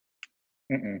for me.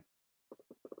 You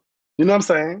know what I'm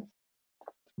saying?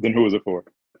 Then who was it for?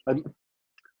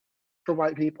 For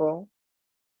white people.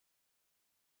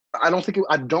 I don't think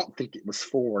it was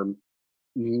for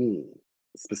me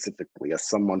specifically, as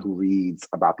someone who reads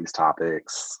about these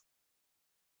topics,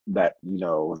 that,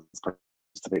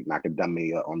 participate in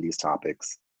academia on these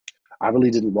topics. I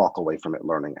really didn't walk away from it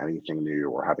learning anything new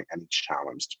or having any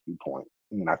challenged viewpoint.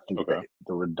 And I think that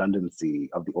the redundancy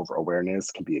of the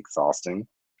over-awareness can be exhausting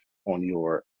on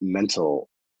your mental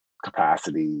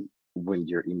capacity when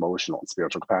your emotional and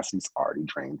spiritual capacity is already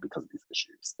drained because of these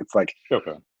issues. It's like,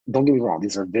 don't get me wrong,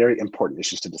 these are very important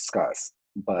issues to discuss,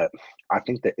 but I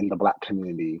think that in the Black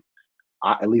community,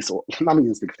 I'm not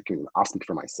even speaking for the community, I'll speak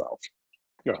for myself.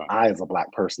 I, as a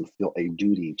Black person, feel a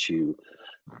duty to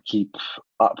keep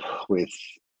up with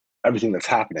everything that's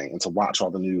happening and to watch all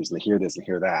the news and to hear this and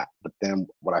hear that. But then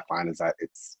what I find is that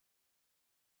it's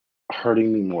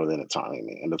hurting me more than it's harming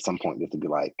me. And at some point, you have to be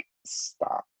like,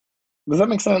 stop. Does that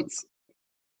make sense?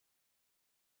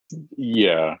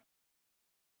 Yeah.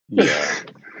 Because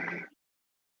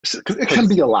it can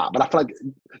be a lot, but I feel like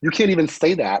you can't even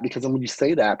say that, because then when you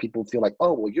say that, people feel like,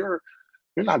 oh, well, you're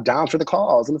not down for the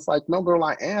cause. And it's like, no, girl,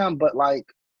 I am. But like,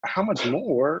 how much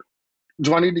more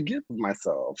do I need to give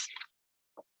myself?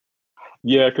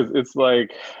 Yeah, because it's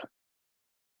like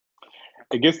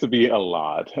it gets to be a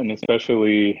lot, and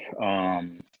especially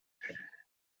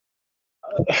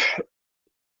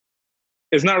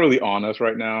it's not really on us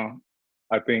right now.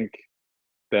 I think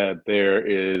that there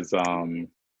is a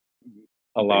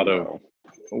lot of Bingo.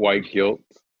 white guilt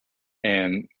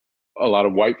and a lot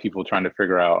of white people trying to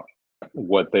figure out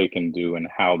what they can do and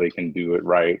how they can do it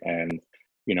right, and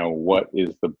what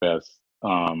is the best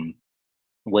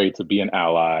way to be an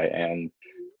ally, and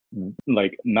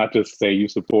like not just say you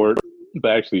support,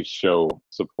 but actually show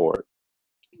support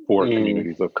for Mm,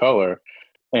 communities of color.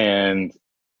 And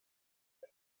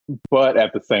but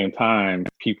at the same time,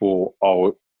 people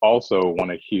also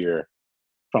want to hear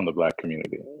from the Black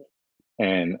community,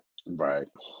 and right.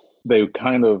 they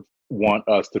kind of want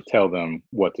us to tell them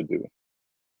what to do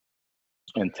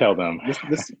and tell them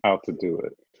This how to do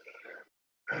it.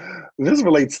 this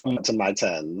relates to my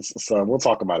tens, so we'll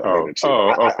talk about it Oh, later too. oh,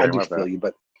 I okay, do my feel bad. you,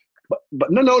 but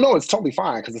no, it's totally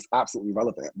fine because it's absolutely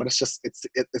relevant. But it's just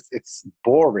it's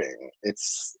boring.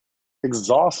 It's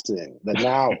exhausting that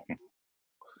now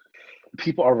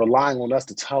people are relying on us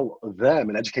to tell them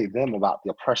and educate them about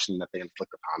the oppression that they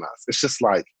inflict upon us. It's just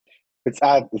like it's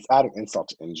adding insult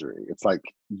to injury. It's like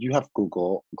you have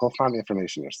Google, go find the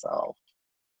information yourself.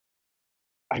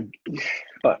 I,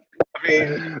 but I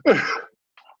mean,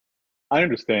 I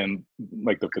understand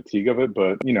like the fatigue of it,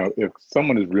 but if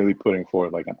someone is really putting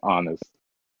forth like an honest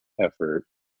effort,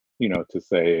 to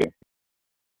say,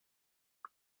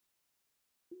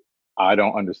 I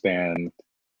don't understand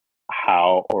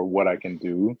how or what I can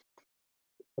do,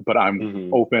 but I'm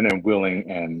Mm-hmm. open and willing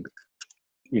and,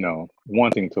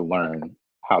 wanting to learn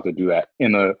how to do that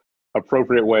in a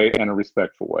appropriate way and a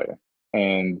respectful way.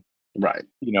 And, Right.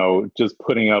 just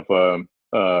putting up a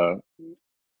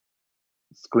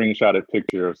screenshotted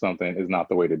picture of something is not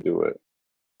the way to do it.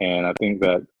 And I think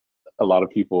that a lot of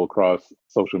people across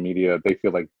social media, they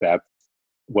feel like that's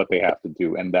what they have to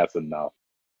do and that's enough.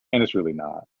 And it's really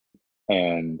not.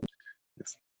 And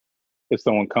if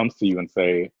someone comes to you and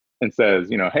says,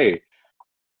 hey,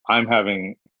 I'm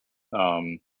having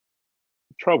um,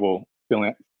 trouble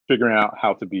figuring out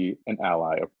how to be an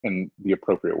ally in the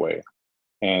appropriate way.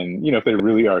 And if they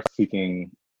really are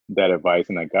seeking that advice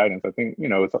and that guidance, I think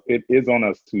it is on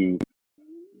us to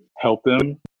help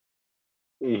them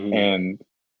Mm-hmm. and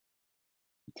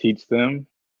teach them,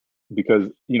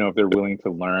 because if they're willing to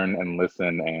learn and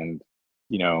listen and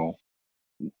you know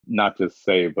not just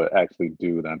say but actually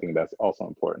do, then I think that's also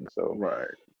important. So Right.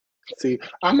 See,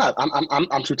 I'm not.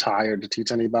 I'm too tired to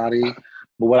teach anybody.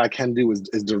 But what I can do is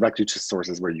direct you to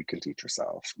sources where you can teach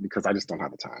yourself because I just don't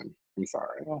have the time. I'm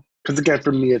sorry. well, Because again,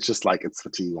 for me, it's just like it's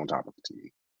fatigue on top of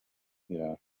fatigue.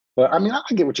 yeah, But I mean, I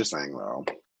get what you're saying though.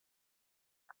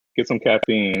 get some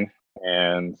caffeine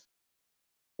and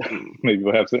Mm. maybe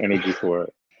we'll have some energy for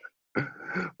it.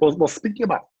 Well, speaking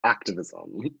about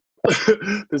activism,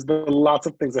 there's been lots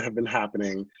of things that have been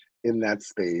happening in that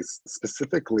space,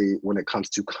 specifically when it comes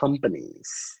to companies.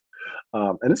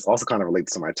 And this also kind of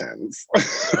relates to my tens.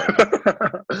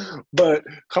 But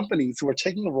companies who are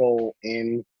taking a role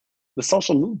in the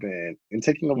social movement and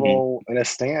taking a Hmm. role in a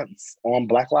stance on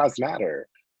Black Lives Matter.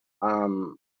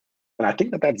 Um, and I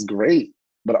think that that's great,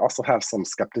 but I also have some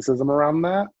skepticism around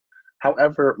that.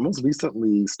 However, most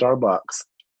recently, Starbucks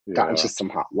got into Yeah, some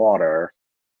hot water,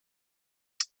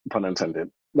 pun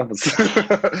intended. That was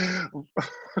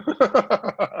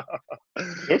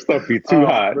your stuff be too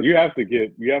hot. but You have to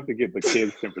get the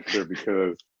kids temperature,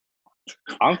 because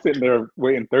I'm sitting there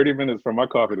waiting 30 minutes for my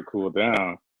coffee to cool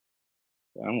down.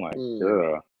 I'm like, mm,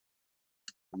 girl.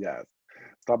 yes,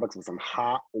 Starbucks with some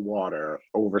hot water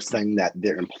over saying that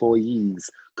their employees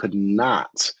could not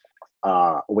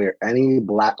wear any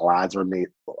Black Lives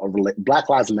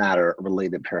Matter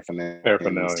related paraphernalia, means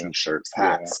Paraphernalia. T-shirts, Yeah.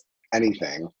 hats,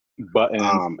 anything. Buttons,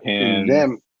 And pins.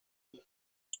 then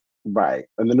right,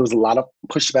 and then there was a lot of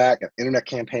pushback, an internet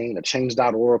campaign, a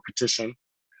Change.org petition.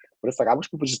 But it's like I wish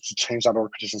people just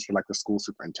Change.org petitions for like the school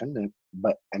superintendent.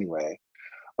 But anyway,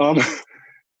 um,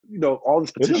 all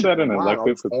this Isn't petition that an online, all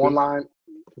elected this position? online.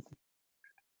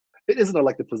 It is an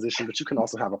elected position, but you can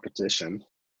also have a petition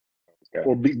Okay.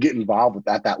 or get involved with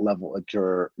at that level at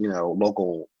your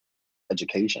local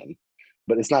education.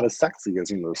 But it's not as sexy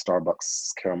as Starbucks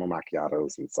caramel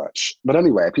macchiatos and such. But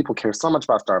anyway, people care so much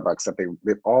about Starbucks that they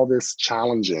did all this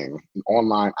challenging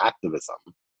online activism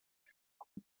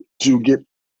to get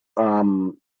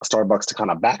Starbucks to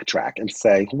kind of backtrack and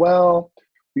say, well,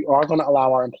 we are going to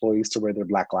allow our employees to wear their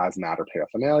Black Lives Matter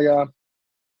paraphernalia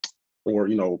or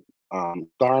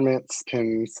garments,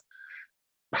 pins,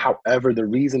 However, the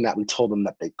reason that we told them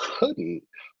that they couldn't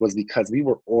was because we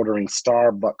were ordering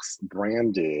Starbucks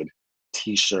branded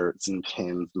T-shirts and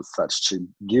pins and such to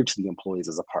give to the employees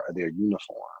as a part of their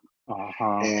uniform.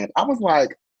 Uh-huh. And I was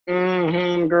like,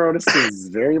 girl, this is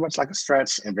very much like a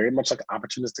stretch and very much like an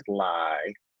opportunistic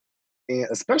lie. And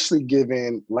especially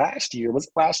given last year, was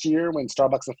it last year when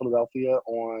Starbucks in Philadelphia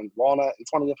on Walnut and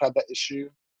 20th had that issue?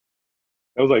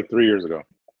 It was like 3 years ago.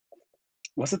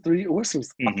 Was it three? It seems,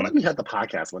 I feel Hmm like we had the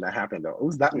podcast when that happened, though. It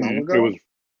was that long It ago.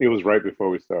 was right before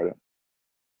we started.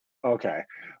 Okay.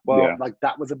 Well, Yeah. like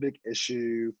that was a big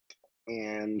issue.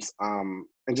 And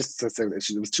just to say the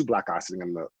issue, there was two black guys sitting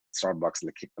in the Starbucks and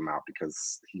they kicked them out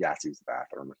because he asked to use the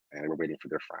bathroom and they were waiting for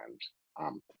their friend.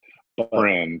 But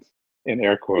Friend, in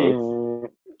air quotes.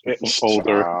 mm,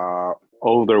 Some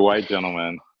older white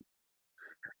gentleman.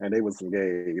 and they was some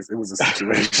gays. It was a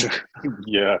situation.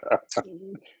 Yeah.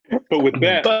 But with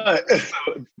that, But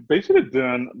they should have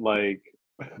done like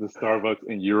the Starbucks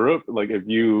in Europe. Like if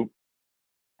you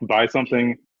buy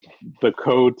something, the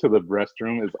code to the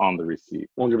restroom is on the receipt.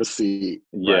 on your receipt,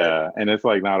 right? Yeah, and it's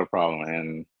like not a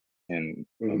problem in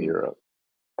Mhm. Europe.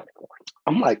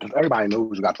 I'm like, everybody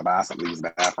knows you got to buy something to use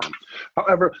the bathroom.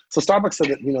 However, so Starbucks said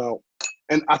that,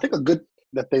 and I think a good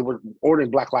that they were ordering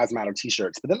Black Lives Matter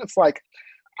t-shirts, but then it's like,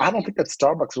 I don't think that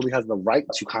Starbucks really has the right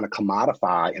to kind of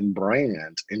commodify and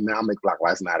brand and now make Black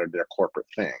Lives Matter their corporate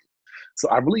thing. So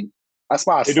that's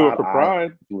why I They do it side for eye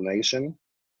pride. explanation.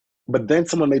 But then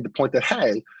someone made the point that,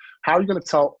 hey, how are you going to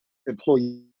tell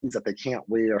employees that they can't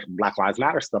wear Black Lives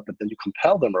Matter stuff, but then you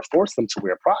compel them or force them to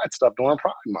wear Pride stuff during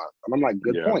Pride Month? And I'm like,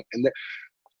 good Yeah. point.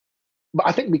 But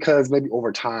I think because maybe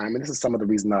over time, and this is some of the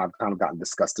reason that I've kind of gotten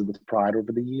disgusted with Pride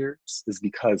over the years, is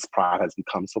because Pride has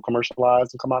become so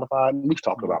commercialized and commodified. And we've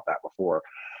talked about that before.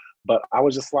 But I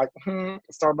was just like,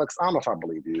 Starbucks, I don't know if I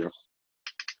believe you.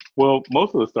 Well,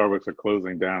 most of the Starbucks are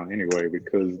closing down anyway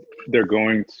because they're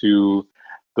going to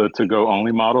the to-go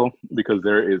only model because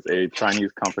there is a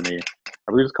Chinese company,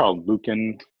 I believe it's called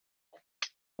Luckin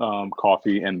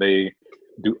Coffee, and they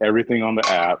do everything on the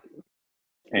app.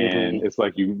 And it's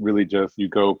like you really just you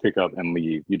go pick up and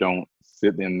leave. You don't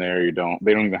sit in there. They don't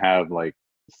even have like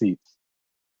seats.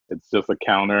 It's just a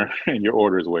counter and your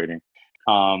order is waiting.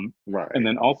 Right. And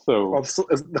then also, so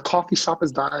the coffee shop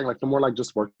is dying. Like, they're more like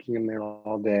just working in there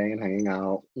all day and hanging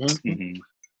out.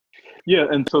 Yeah,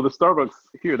 and so the Starbucks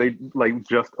here, they like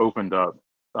just opened up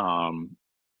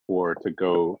for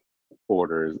to-go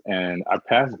orders, and I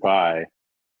passed by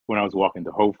when I was walking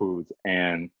to Whole Foods,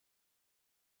 and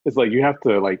it's like you have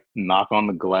to like knock on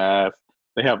the glass.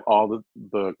 They have all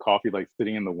the coffee like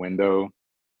sitting in the window,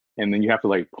 and then you have to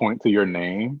like point to your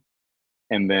name,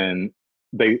 and then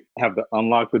they have to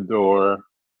unlock the door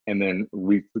and then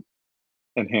reach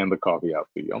and hand the coffee out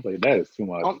to you. I'm like, that is too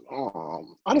much.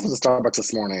 I just went to Starbucks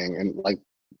this morning and like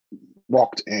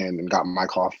walked in and got my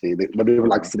coffee. But they were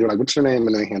like, "What's your name?"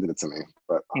 And then they handed it to me.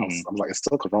 But I was like, "It's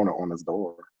still Corona on this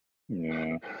door."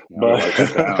 Yeah,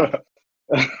 but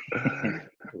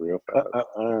real fast.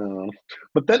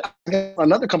 But then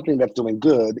another company that's doing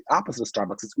good, the opposite of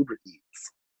Starbucks, is Uber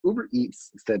Eats. Uber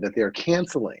Eats said that they're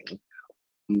canceling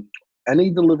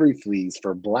any delivery fees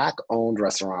for Black-owned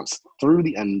restaurants through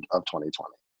the end of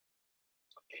 2020.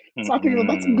 So I think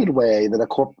that's a good way that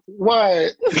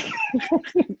what?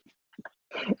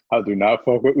 I do not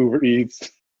fuck with Uber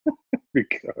Eats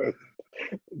because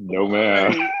no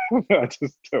man, I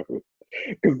just don't.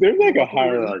 Because there's like a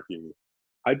hierarchy.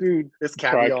 I do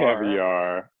try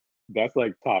caviar. That's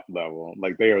like top level.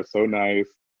 Like they are so nice.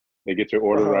 They get your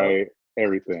order right,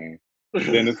 everything.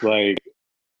 Then it's like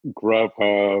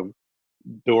Grubhub,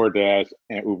 DoorDash,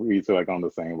 and Uber Eats are like on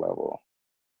the same level.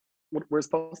 Where's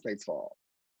Postmates fall?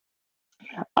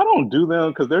 I don't do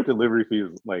them because their delivery fee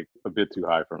is like a bit too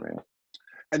high for me.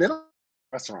 And they don't have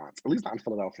restaurants, at least not in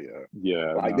Philadelphia.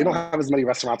 Yeah, like they don't have as many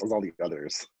restaurants as all the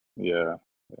others. Yeah.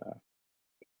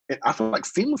 And I feel like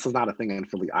Seamless is not a thing in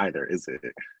Philly either, is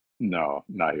it? No,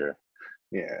 not here.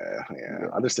 Yeah.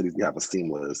 Other cities you have a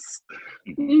Seamless.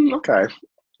 Okay,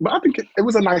 but I think it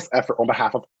was a nice effort on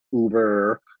behalf of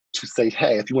Uber to say,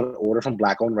 hey, if you want to order from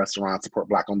Black-owned restaurants, support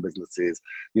Black-owned businesses,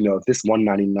 if this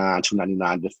 $1.99,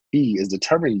 $2.99, the fee is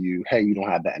deterring you, hey, you don't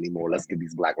have that anymore. Let's give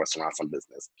these Black restaurants some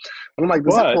business. And I'm like,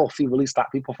 does that whole fee really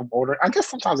stop people from ordering? I guess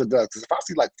sometimes it does, because if I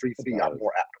see like free fee, I'm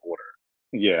more apt to order.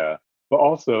 Yeah, but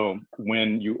also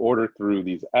when you order through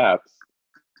these apps,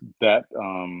 that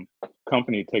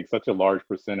company takes such a large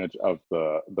percentage of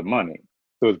the money.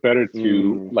 So it's better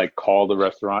to like call the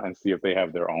restaurant and see if they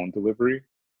have their own delivery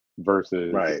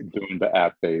versus doing the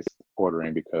app-based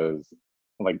ordering, because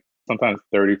like sometimes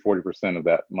 30-40% of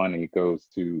that money goes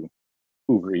to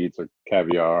Uber Eats or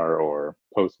Caviar or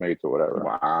Postmates or whatever.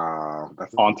 Wow,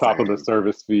 that's On top of the insane.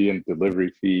 service fee and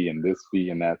delivery fee and this fee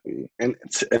and that fee. And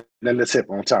then the tip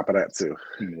on top of that too.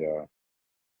 Yeah.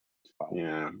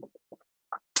 Yeah.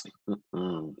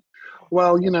 Mm-mm.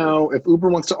 Well, if Uber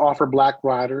wants to offer Black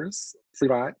riders free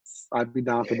rides, I'd be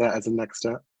down for that as a next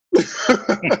step.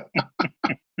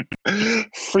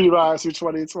 Free rides for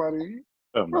 2020.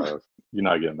 Oh no, you're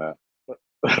not getting that.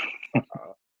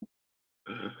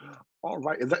 All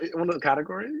right. Is that one of the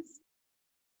categories?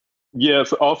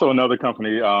 Yes, also another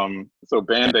company, so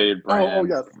Band-Aid Oh, brand,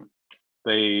 yes.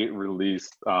 they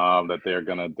released that they're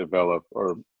gonna develop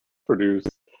or produce,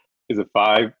 is it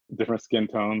 5 different skin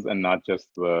tones and not just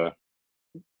the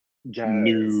Yes.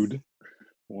 nude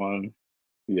one?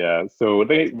 Yeah, so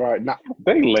they Right. Not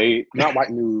late. white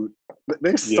nude.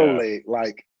 They're so Yeah, late.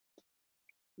 Like,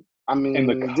 I and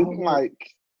the mean, didn't color.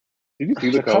 like Did you see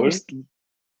the the colors. colors?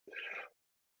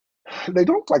 They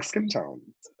don't look like skin tones.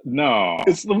 No.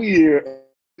 It's weird.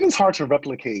 It's hard to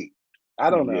replicate. I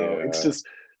don't know. Yeah.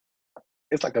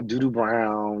 It's like a doo-doo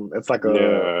brown. It's like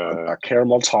Yeah. a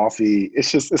caramel toffee.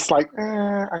 It's like,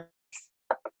 I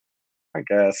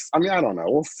guess. I mean, I don't know.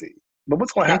 We'll see. But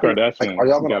what's going to Kim happen? Like, Kardashian are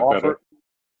y'all going to got better. offer?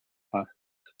 Huh?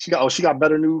 She got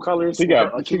better new colors She for her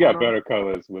got kimono? better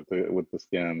colors with the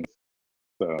skins.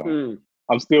 So Mm.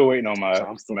 I'm still waiting on So my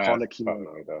I'm still calling mask it kimono.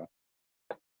 finally, though.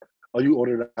 Oh, you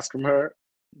ordered a mask from her?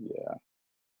 Yeah,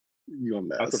 You a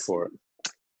mess. I support.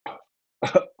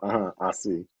 I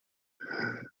see.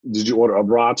 Did you order a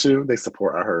bra too? They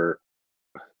support, I heard.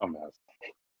 A mess.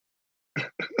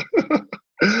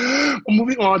 Well,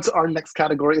 moving on to our next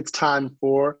category, it's time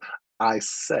for I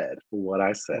Said What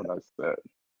I Said. What I said.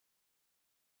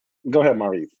 Go ahead,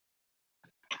 Maurice.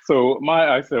 So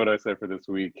I said what I said for this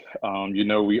week.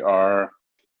 We are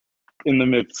in the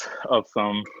midst of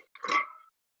some,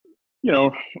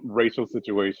 racial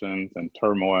situations and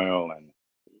turmoil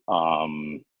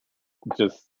and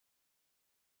just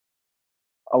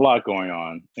a lot going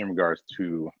on in regards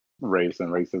to race and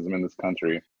racism in this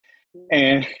country.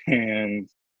 And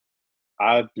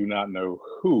I do not know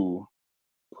who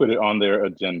put it on their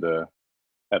agenda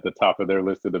at the top of their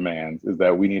list of demands is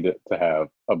that we needed to have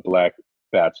a Black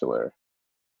Bachelor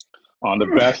on the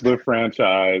Bachelor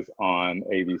franchise on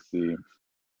ABC.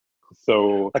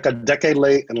 So like a decade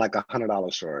late and like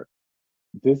 $100 short.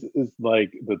 This is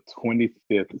like the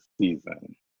 25th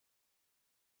season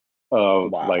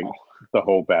of like the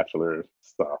whole Bachelor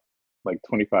stuff, like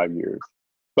 25 years.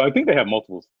 But I think they have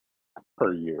multiples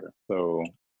per year. So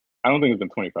I don't think it's been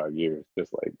 25 years,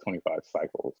 just like 25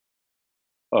 cycles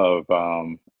of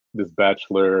this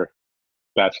Bachelorette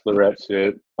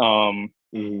shit.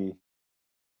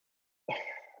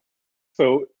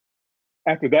 So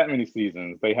after that many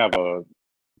seasons, they have a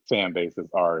fan base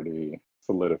that's already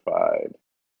solidified,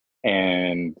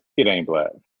 and it ain't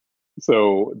Black.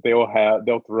 So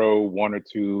they'll throw 1 or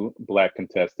 2 Black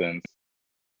contestants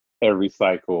every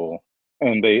cycle,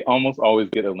 and they almost always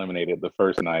get eliminated the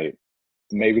first night,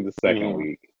 maybe the second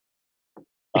week.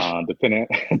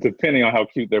 Depending on how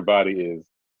cute their body is,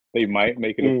 they might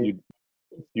make it a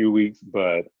few weeks,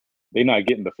 but they're not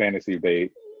getting the fantasy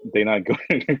date. They're not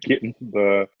getting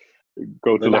the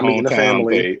go to the hometown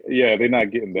date. Yeah, they're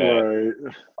not getting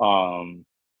that. Right.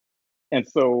 And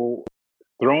so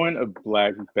throwing a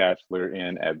Black Bachelor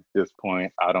in at this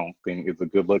point, I don't think is a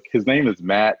good look. His name is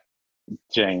Matt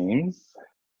James,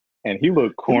 and he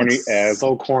looked corny as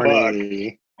so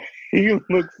corny. Fuck. He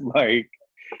looks like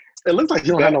he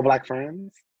don't have no Black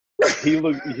friends. He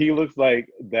looks like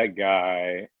that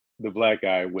guy, the Black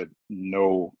guy with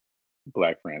no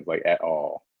Black friends, like at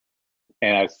all.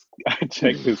 And I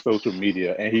checked his social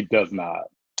media, and he does not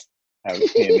have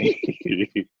any.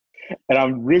 And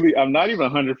I'm not even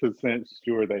 100%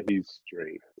 sure that he's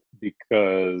straight,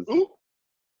 because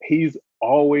he's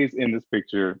always in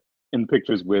pictures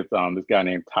with this guy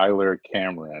named Tyler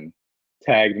Cameron,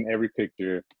 tagged in every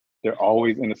picture. They're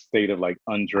always in a state of like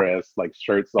undressed, like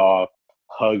shirts off,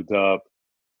 hugged up.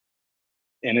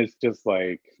 And it's just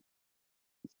like,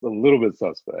 it's a little bit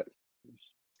suspect.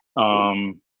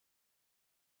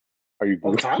 Are you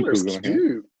Tyler's Googling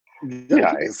cute. Him?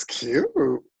 Yeah, he's cute.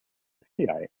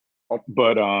 Yeah.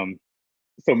 But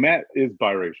so Matt is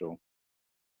biracial.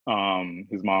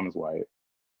 His mom is white.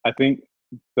 I think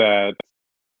that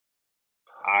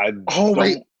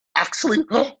actually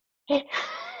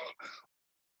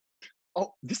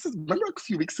remember a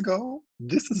few weeks ago?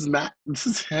 This is Matt. This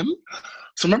is him.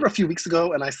 So remember a few weeks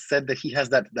ago, and I said that he has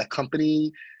that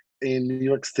company in New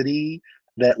York City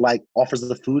that like offers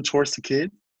the food tours to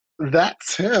kids.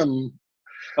 That's him.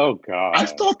 Oh I God,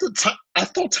 thought I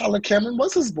thought Tyler Cameron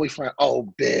was his boyfriend.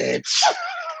 Oh, bitch.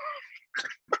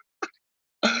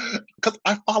 Because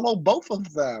I follow both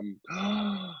of them.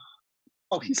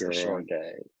 Oh, he's for sure girl.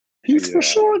 gay. He's for Yeah,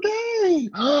 sure gay.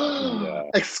 yeah.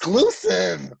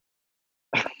 Exclusive.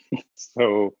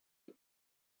 So,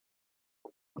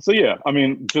 so yeah. I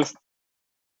mean, just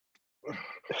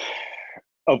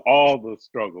of all the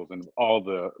struggles and all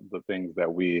the things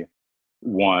that we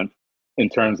want in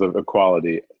terms of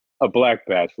equality, a black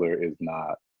bachelor is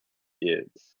not it.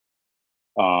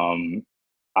 Um,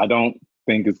 I don't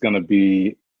think it's gonna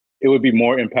be. It would be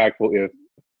more impactful if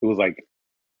it was like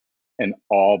an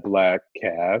all black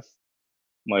cast,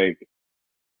 like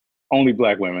only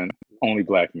black women, only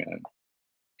black men.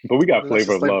 But we got That's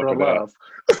flavor just of love flavor for of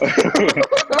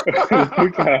that. love. We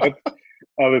got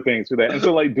other things for that. And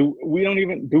so like do we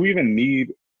even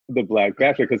need the black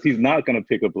bachelor? Because he's not gonna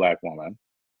pick a black woman.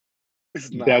 It's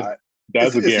That's not.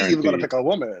 that's a Is he even going to guarantee. pick a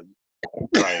woman?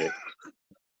 Right.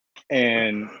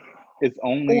 And it's Oh,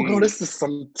 girl, only this is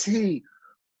some tea.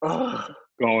 Ugh.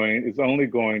 it's only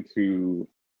going to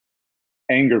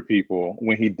anger people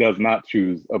when he does not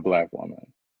choose a black woman.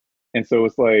 And so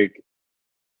it's like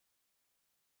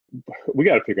we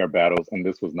got to pick our battles, and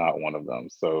this was not one of them.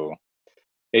 So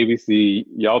ABC,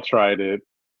 y'all tried it.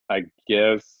 I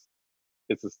guess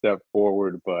it's a step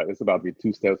forward, but it's about to be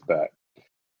two steps back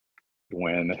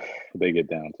when they get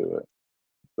down to it.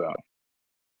 So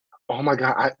Oh my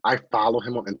God, I follow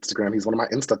him on Instagram. He's one of my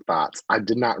Insta thoughts. I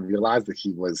did not realize that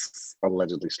he was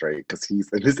allegedly straight because he's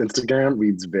in his Instagram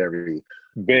reads very,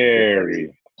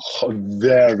 very, very,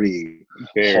 very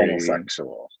very,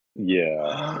 homosexual.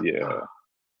 yeah, yeah.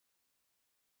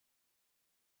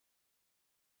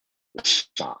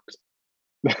 Shocked.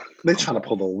 They trying to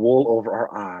pull the wool over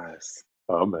our eyes.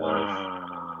 A mess.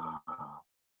 Wow.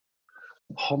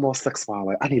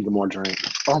 Homosexuality. I need more drink.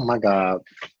 Oh my God.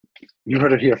 You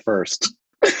heard it here first.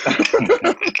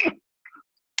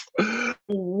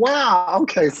 Wow.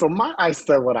 Okay. So I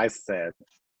said what I said.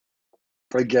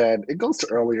 Again, it goes to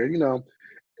earlier, in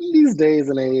these days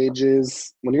and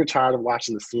ages, when you're tired of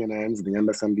watching the CNNs, the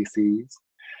MSNBCs,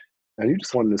 and you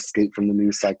just want to escape from the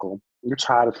news cycle, you're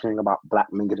tired of hearing about black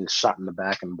men getting shot in the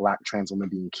back and black trans women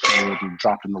being killed and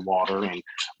dropped in the water and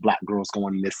black girls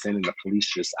going missing and the police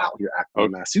just out here acting a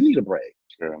Okay, mess. You need a break.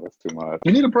 girl, that's too much.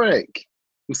 You need a break.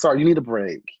 I'm sorry, you need a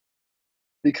break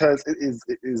because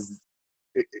it's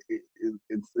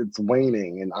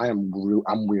waning and I'm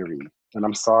weary and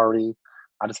I'm sorry.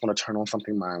 I just want to turn on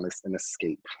something mindless and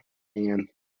escape. And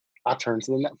I turn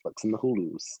to the Netflix and the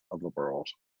Hulus of the world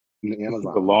and the This is the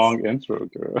Amazons. long intro,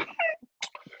 girl.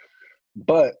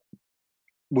 But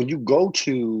when you go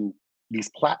to these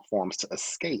platforms to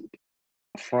escape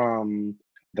from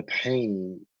the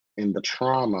pain and the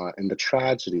trauma and the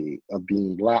tragedy of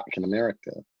being black in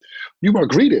America, you are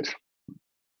greeted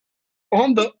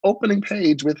on the opening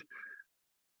page with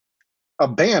a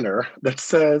banner that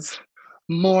says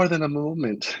more than a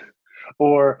movement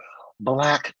or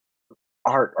black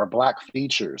art or black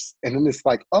features. And then it's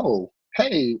like, oh,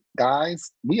 hey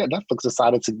guys, we at Netflix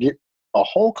decided to get a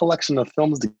whole collection of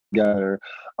films together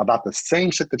about the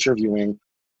same shit that you're viewing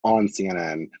on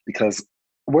CNN. Because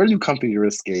where you come to your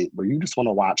escape, where you just want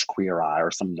to watch Queer Eye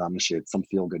or some dumb shit, some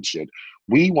feel good shit,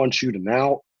 we want you to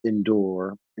now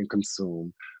endure and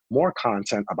consume more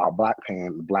content about black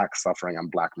pain, black suffering,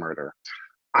 and black murder.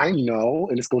 I know,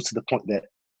 and this goes to the point that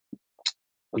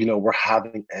we're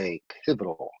having a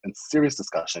pivotal and serious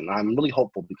discussion. And I'm really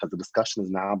hopeful because the discussion is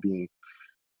now being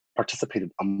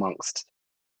participated amongst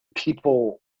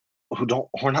people who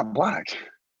are not black.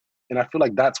 And I feel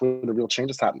like that's where the real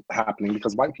change is happening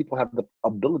because white people have the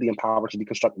ability and power to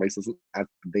deconstruct racism as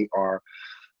they are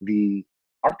the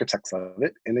architects of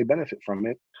it and they benefit from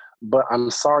it. But I'm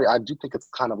sorry, I do think it's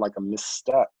kind of like a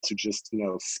misstep to just,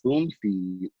 spoon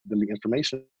feed them the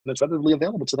information that's readily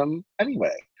available to them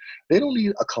anyway. They don't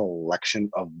need a collection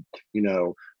of, you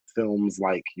know, films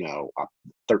like,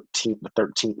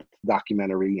 13th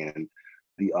documentary and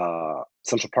the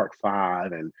Central Park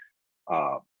Five and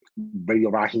uh,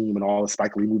 Radio Raheem and all the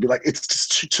Spike Lee movie. Like it's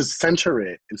just to center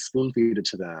it and spoon feed it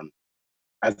to them.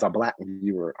 As a black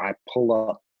viewer, I pull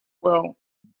up Well,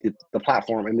 the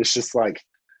platform and it's just like,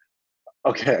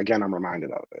 okay, again, I'm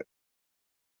reminded of it.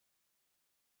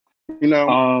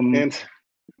 um, And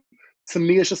to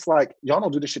me, it's just like y'all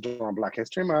don't do this shit during Black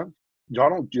History Month. Y'all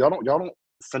don't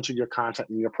center your content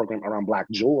in your program around Black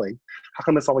joy. How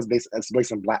come it's always based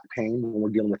on Black pain when we're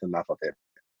dealing with enough of it?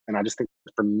 And I just think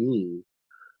for me,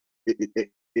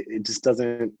 it just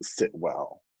doesn't sit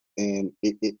well, and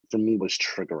it for me was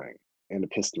triggering, and it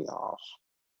pissed me off.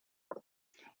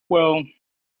 well,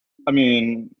 I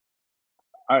mean,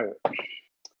 I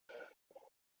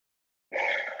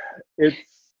it's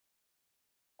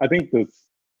I think the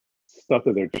stuff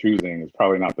that they're choosing is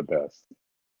probably not the best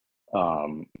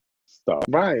stuff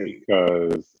Right.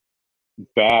 because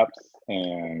Baps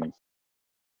and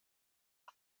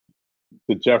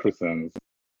the Jeffersons,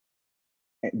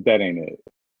 that ain't it.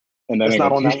 And that It's ain't not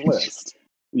gonna on that teach list.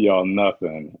 y'all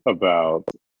nothing about,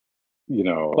 you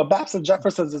know. But Baps and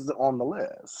Jeffersons is on the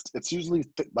list. It's usually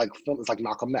like film. It's like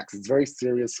Malcolm X. It's very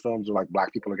serious films where like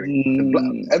black people are getting.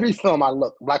 Mm, Every film I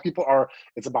look, black people are.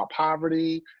 It's about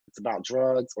poverty. It's about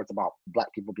drugs, or it's about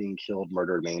black people being killed,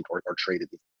 murdered, maimed, or traded,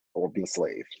 or being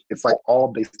enslaved. It's like all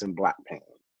based in black pain.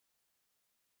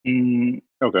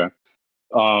 okay.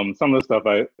 Some of the stuff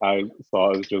I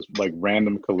saw is just like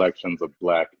random collections of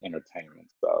black entertainment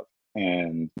stuff,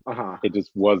 and Uh huh. it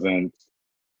just wasn't.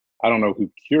 I don't know who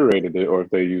curated it or if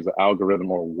they use an algorithm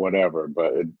or whatever,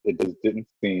 but it just didn't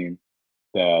seem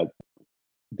that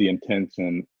the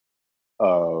intention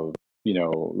of,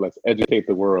 let's educate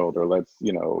the world or let's,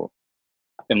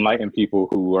 enlighten people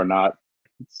who are not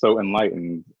so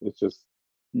enlightened. It's just,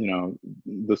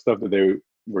 the stuff that they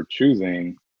were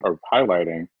choosing or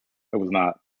highlighting, it was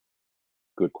not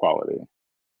good quality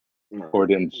or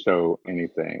didn't show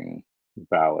anything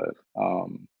valid.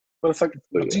 But it's like, So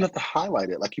but do you yeah, have to highlight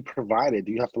it? Like you provided,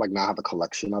 do you have to like now have a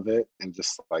collection of it and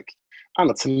just like, I don't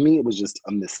know. To me, it was just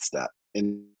a misstep,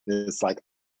 and it's like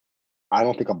I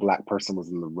don't think a black person was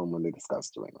in the room when they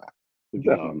discussed doing that. If you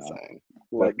know what definitely I'm not. saying,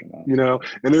 like Definitely not.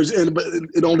 and but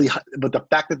it only, but the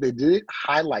fact that they did it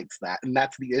highlights that, and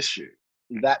that's the issue.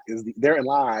 That is therein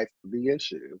lies the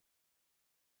issue,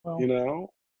 Well, you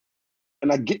know.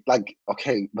 And I get like,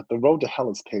 okay, but the road to hell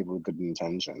is paved with good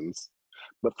intentions.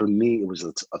 But for me, it was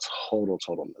just a total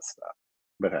misstep.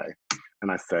 But hey,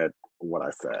 and I said what I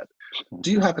said.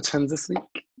 Do you have a 10 this week?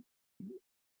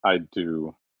 I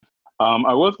do.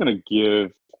 I was going to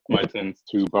give my tens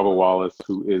to Bubba Wallace,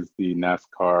 who is the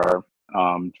NASCAR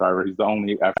driver. He's the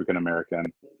only African American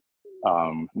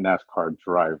NASCAR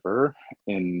driver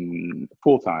in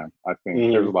full time. I think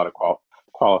there's a Mm-hmm. lot of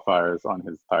qualifiers on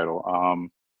his title.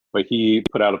 But he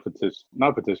put out a petition, not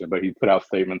a petition, but he put out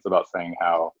statements about saying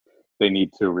how they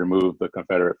need to remove the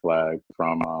Confederate flag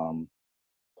from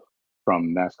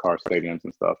NASCAR stadiums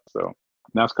and stuff. So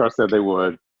NASCAR said they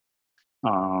would,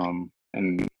 and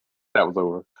that was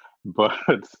over. But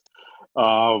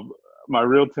um, my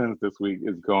real tens this week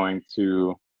is going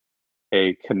to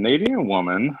a Canadian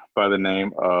woman by the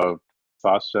name of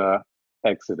Sasha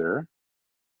Exeter.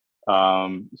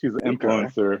 She's an Okay.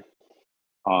 influencer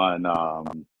on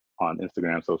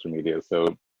Instagram, social media.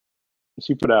 So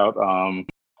she put out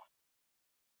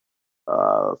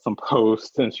some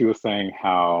posts, and she was saying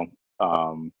how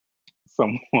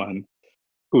someone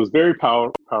who was very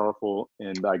powerful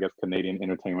in, I guess, Canadian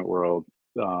entertainment world,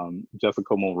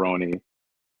 Jessica Mulroney,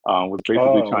 was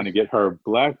basically Oh, trying to get her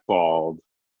blackballed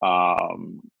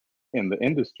um, in the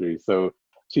industry. So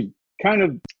she kind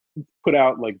of put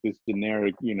out like this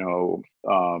generic,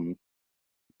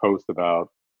 post about,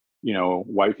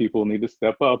 white people need to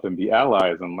step up and be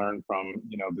allies and learn from,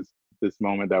 this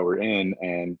moment that we're in,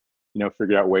 and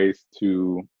figure out ways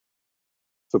to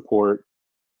support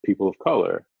people of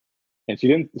color. And she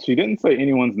didn't say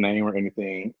anyone's name or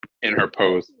anything in her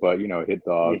post, but hit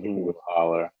dog mm-hmm. with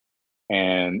holler.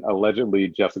 And allegedly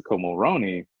Jessica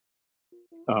Mulroney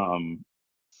um,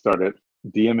 started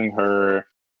DMing her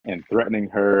and threatening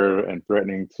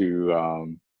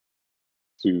to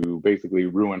basically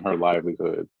ruin her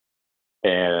livelihood.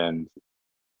 And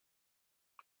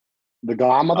The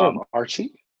godmother of um,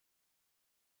 Archie.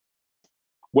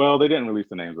 well, they didn't release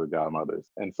the names of the godmothers,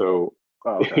 and so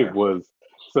Oh, it okay. was.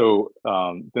 So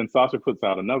then Sasha puts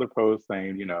out another post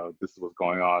saying, this is what's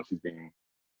going on. She's being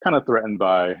kind of threatened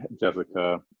by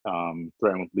Jessica,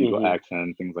 threatened with legal Mm-hmm.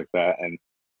 action, things like that. And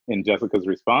in Jessica's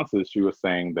responses, she was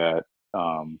saying that,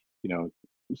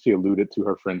 she alluded to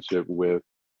her friendship with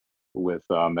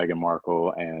Meghan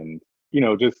Markle, and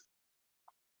just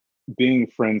being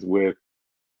friends with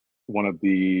one of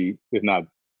the, if not,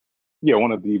 yeah,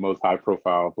 one of the most high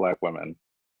profile Black women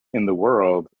in the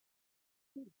world.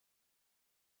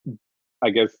 I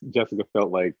guess Jessica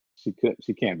felt like she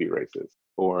can't be racist,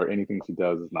 or anything she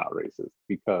does is not racist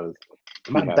because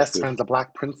she My has best this. friend's a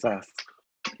black princess.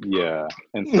 Yeah.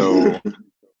 And so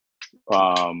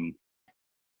um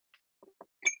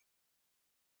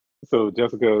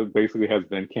Jessica basically has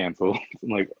been canceled.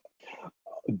 Like,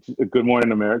 Good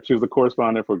Morning America. She was a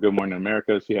correspondent for Good Morning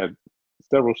America. She had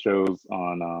several shows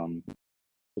on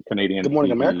the Canadian Good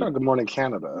Morning America TV. or Good Morning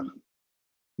Canada?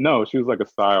 No, she was like a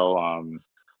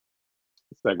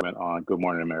segment on Good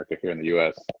Morning America here in the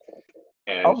U.S.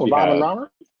 And Oh, Lana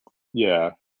Lana? yeah,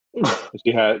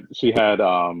 she had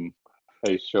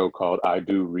a show called I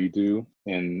Do Redo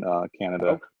in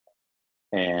Canada, Okay.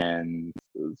 and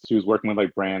she was working with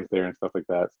like brands there and stuff like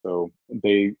that. So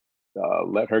they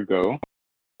let her go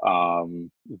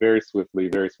very swiftly,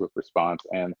 very swift response.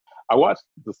 And I watched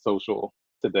The Social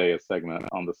today, a segment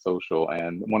on The Social,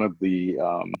 and one of the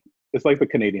it's like the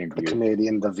Canadian The View.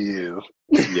 Canadian The View.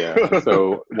 Yeah.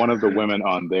 So one of the women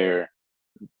on there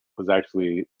was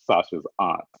actually Sasha's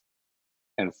aunt.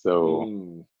 And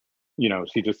so, you know,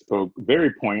 she just spoke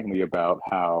very poignantly about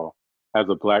how, as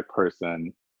a Black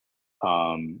person,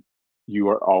 you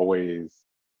are always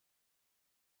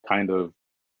kind of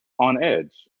on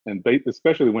edge, and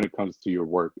especially when it comes to your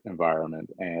work environment.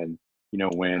 And, you know,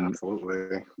 when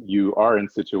Absolutely. you are in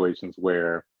situations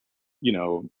where, you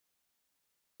know,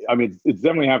 I mean, it's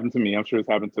definitely happened to me. I'm sure it's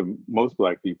happened to most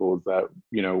Black people, is that,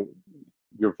 you know,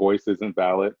 your voice isn't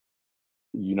valid.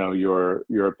 You know, your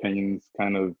opinions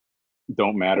kind of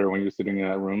don't matter when you're sitting in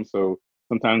that room. So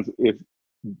sometimes if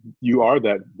you are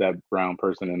that brown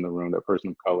person in the room, that person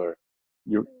of color,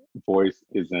 your voice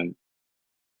isn't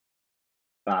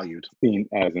Valued. seen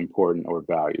as important or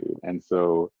valued. And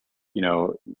so, you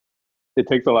know, it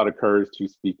takes a lot of courage to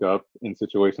speak up in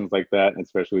situations like that,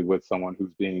 especially with someone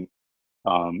who's been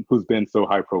so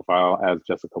high profile as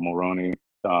Jessica Mulroney.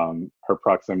 Her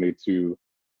proximity to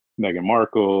Meghan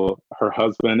Markle, her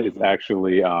husband is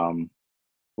actually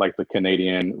like the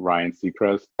Canadian Ryan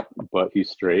Seacrest, but he's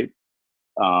straight.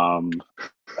 And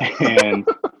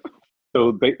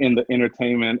so they, in the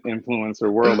entertainment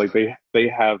influencer world, like they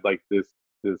have like this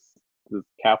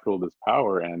capital, this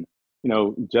power. And you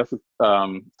know,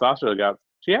 Sasha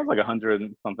she has like 100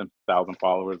 and something thousand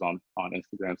followers on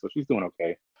Instagram, so she's doing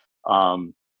okay.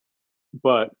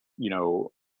 But you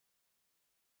know,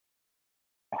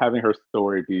 having her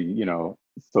story be, you know,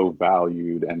 so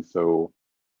valued and so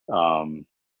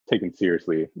taken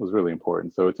seriously was really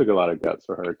important. So it took a lot of guts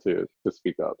for her to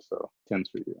speak up. So 10s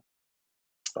for you,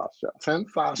 Sasha. 10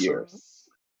 Sasha. Yes.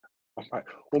 All right.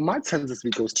 Well, my 10 this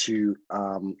week goes to,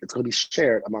 it's going to be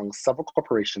shared among several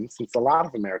corporations, since a lot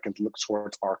of Americans look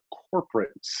towards our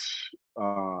corporate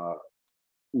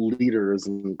leaders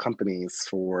and companies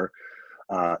for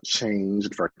change,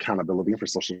 for accountability, and for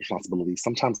social responsibility,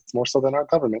 sometimes more so than our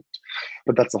government.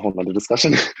 But that's a whole other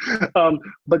discussion.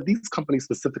 But these companies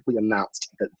specifically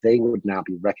announced that they would now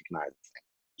be recognizing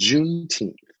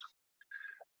Juneteenth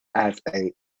as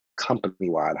a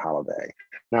company-wide holiday.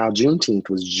 Now, Juneteenth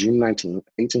was June 19th,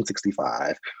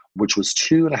 1865, which was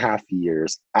 2.5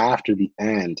 years after the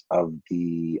end of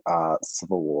the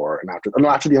Civil War and after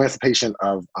the Emancipation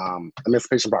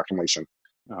Proclamation.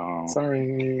 Oh.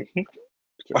 Sorry.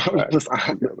 The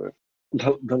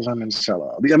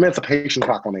limoncello, the Emancipation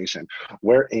Proclamation,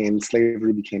 wherein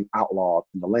slavery became outlawed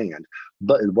in the land.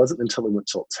 But it wasn't until it went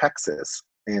to Texas,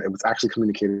 and it was actually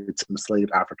communicated to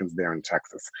enslaved Africans there in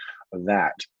Texas,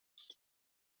 that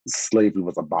slavery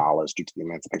was abolished due to the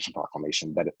Emancipation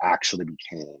Proclamation, that it actually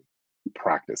became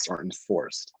practiced or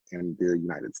enforced in the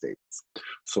United States.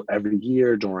 So every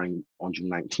year on June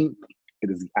 19th,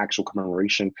 it is the actual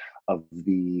commemoration of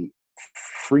the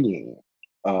freeing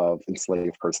of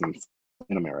enslaved persons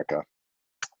in America.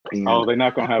 And they're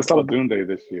not gonna have Odun Day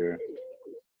this year.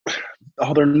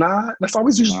 Oh, they're not? That's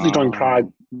always usually during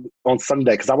Pride on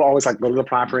Sunday, because I would always like go to the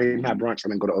Pride Parade and have brunch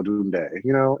and then go to Odun Day.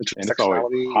 You know,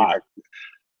 intersectionality. Like,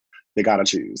 they gotta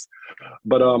choose.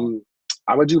 But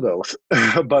I would do both.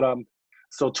 But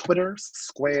so Twitter,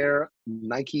 Square,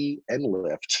 Nike, and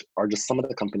Lyft are just some of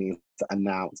the companies that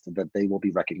announced that they will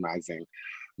be recognizing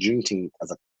Juneteenth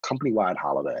as a company-wide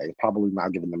holiday, probably now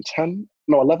giving them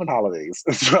 11 holidays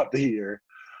throughout the year.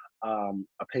 A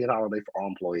paid holiday for all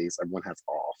employees. Everyone has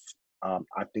off.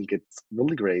 I think it's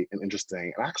really great and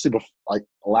interesting. And actually, like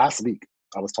last week,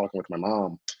 I was talking with my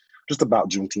mom just about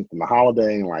Juneteenth and the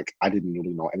holiday, and like I didn't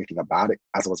really know anything about it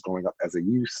as I was growing up as a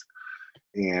youth,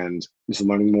 and just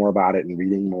learning more about it and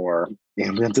reading more.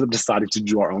 And we ended up deciding to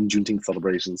do our own Juneteenth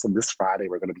celebration. So this Friday,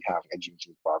 we're going to be having a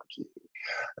Juneteenth barbecue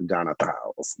down at the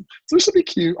house. So it should be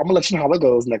cute. I'm going to let you know how it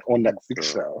goes on next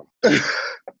week's show.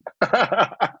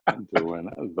 I'm doing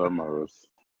the most.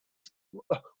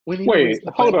 Wait,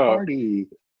 hold up. Party.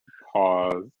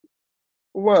 Pause.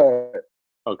 What?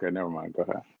 Okay, never mind. Go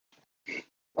ahead.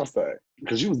 I'll say,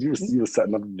 because you were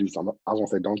setting up to do something. I was going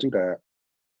to say, don't do that.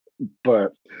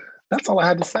 But that's all I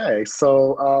had to say.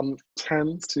 So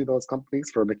 10s to those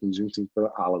companies for making Juneteenth for the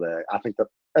holiday. I think that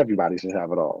everybody should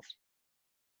have it off.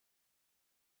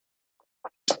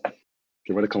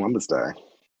 Get rid of Columbus Day.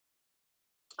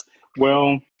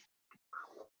 Well,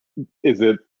 is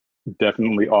it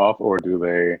definitely off, or do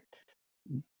they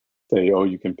say, "Oh,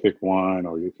 you can pick one,"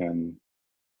 or you can?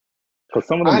 Because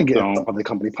some of I them get some don't. of the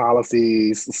company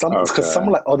policies. Because some Okay.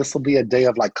 are like, oh, this will be a day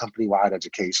of like company-wide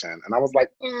education, and I was like,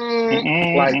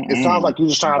 Mm-mm, like it sounds mm-mm. like you're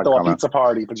just I'm trying to not throw a coming. pizza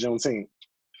party for Juneteenth.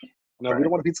 No, we Right.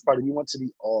 don't want a pizza party. We want to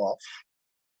be off,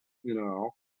 you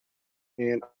know.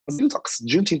 And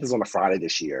Juneteenth is on a Friday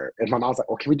this year, and my mom's like,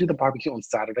 "Oh, can we do the barbecue on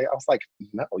Saturday?" I was like,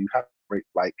 "No, you have to celebrate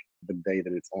like the day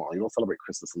that it's on. You don't celebrate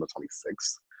Christmas on the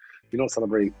 26th. You don't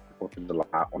celebrate 4th of July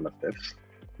on the 5th.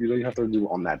 You have to do it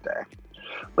on that day."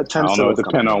 But I Tim don't know. still It is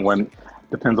coming in.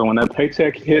 depends on when that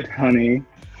paycheck hit, honey.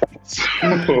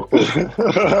 So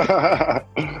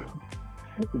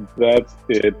that's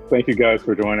it. Thank you guys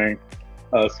for joining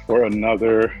us for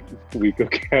another week of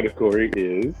Category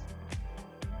Is.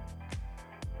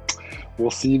 We'll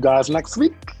see you guys next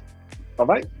week. All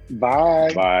right.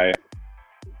 Bye. Bye.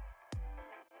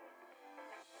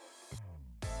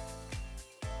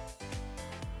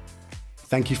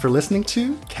 Thank you for listening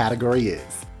to Category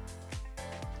Is.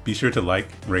 Be sure to like,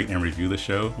 rate, and review the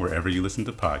show wherever you listen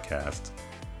to podcasts.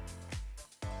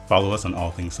 Follow us on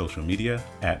all things social media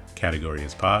at Category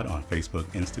Is Pod on Facebook,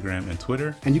 Instagram, and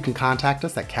Twitter. And you can contact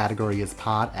us at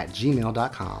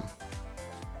categoryispod@gmail.com.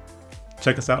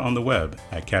 Check us out on the web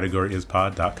at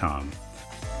categoryispod.com.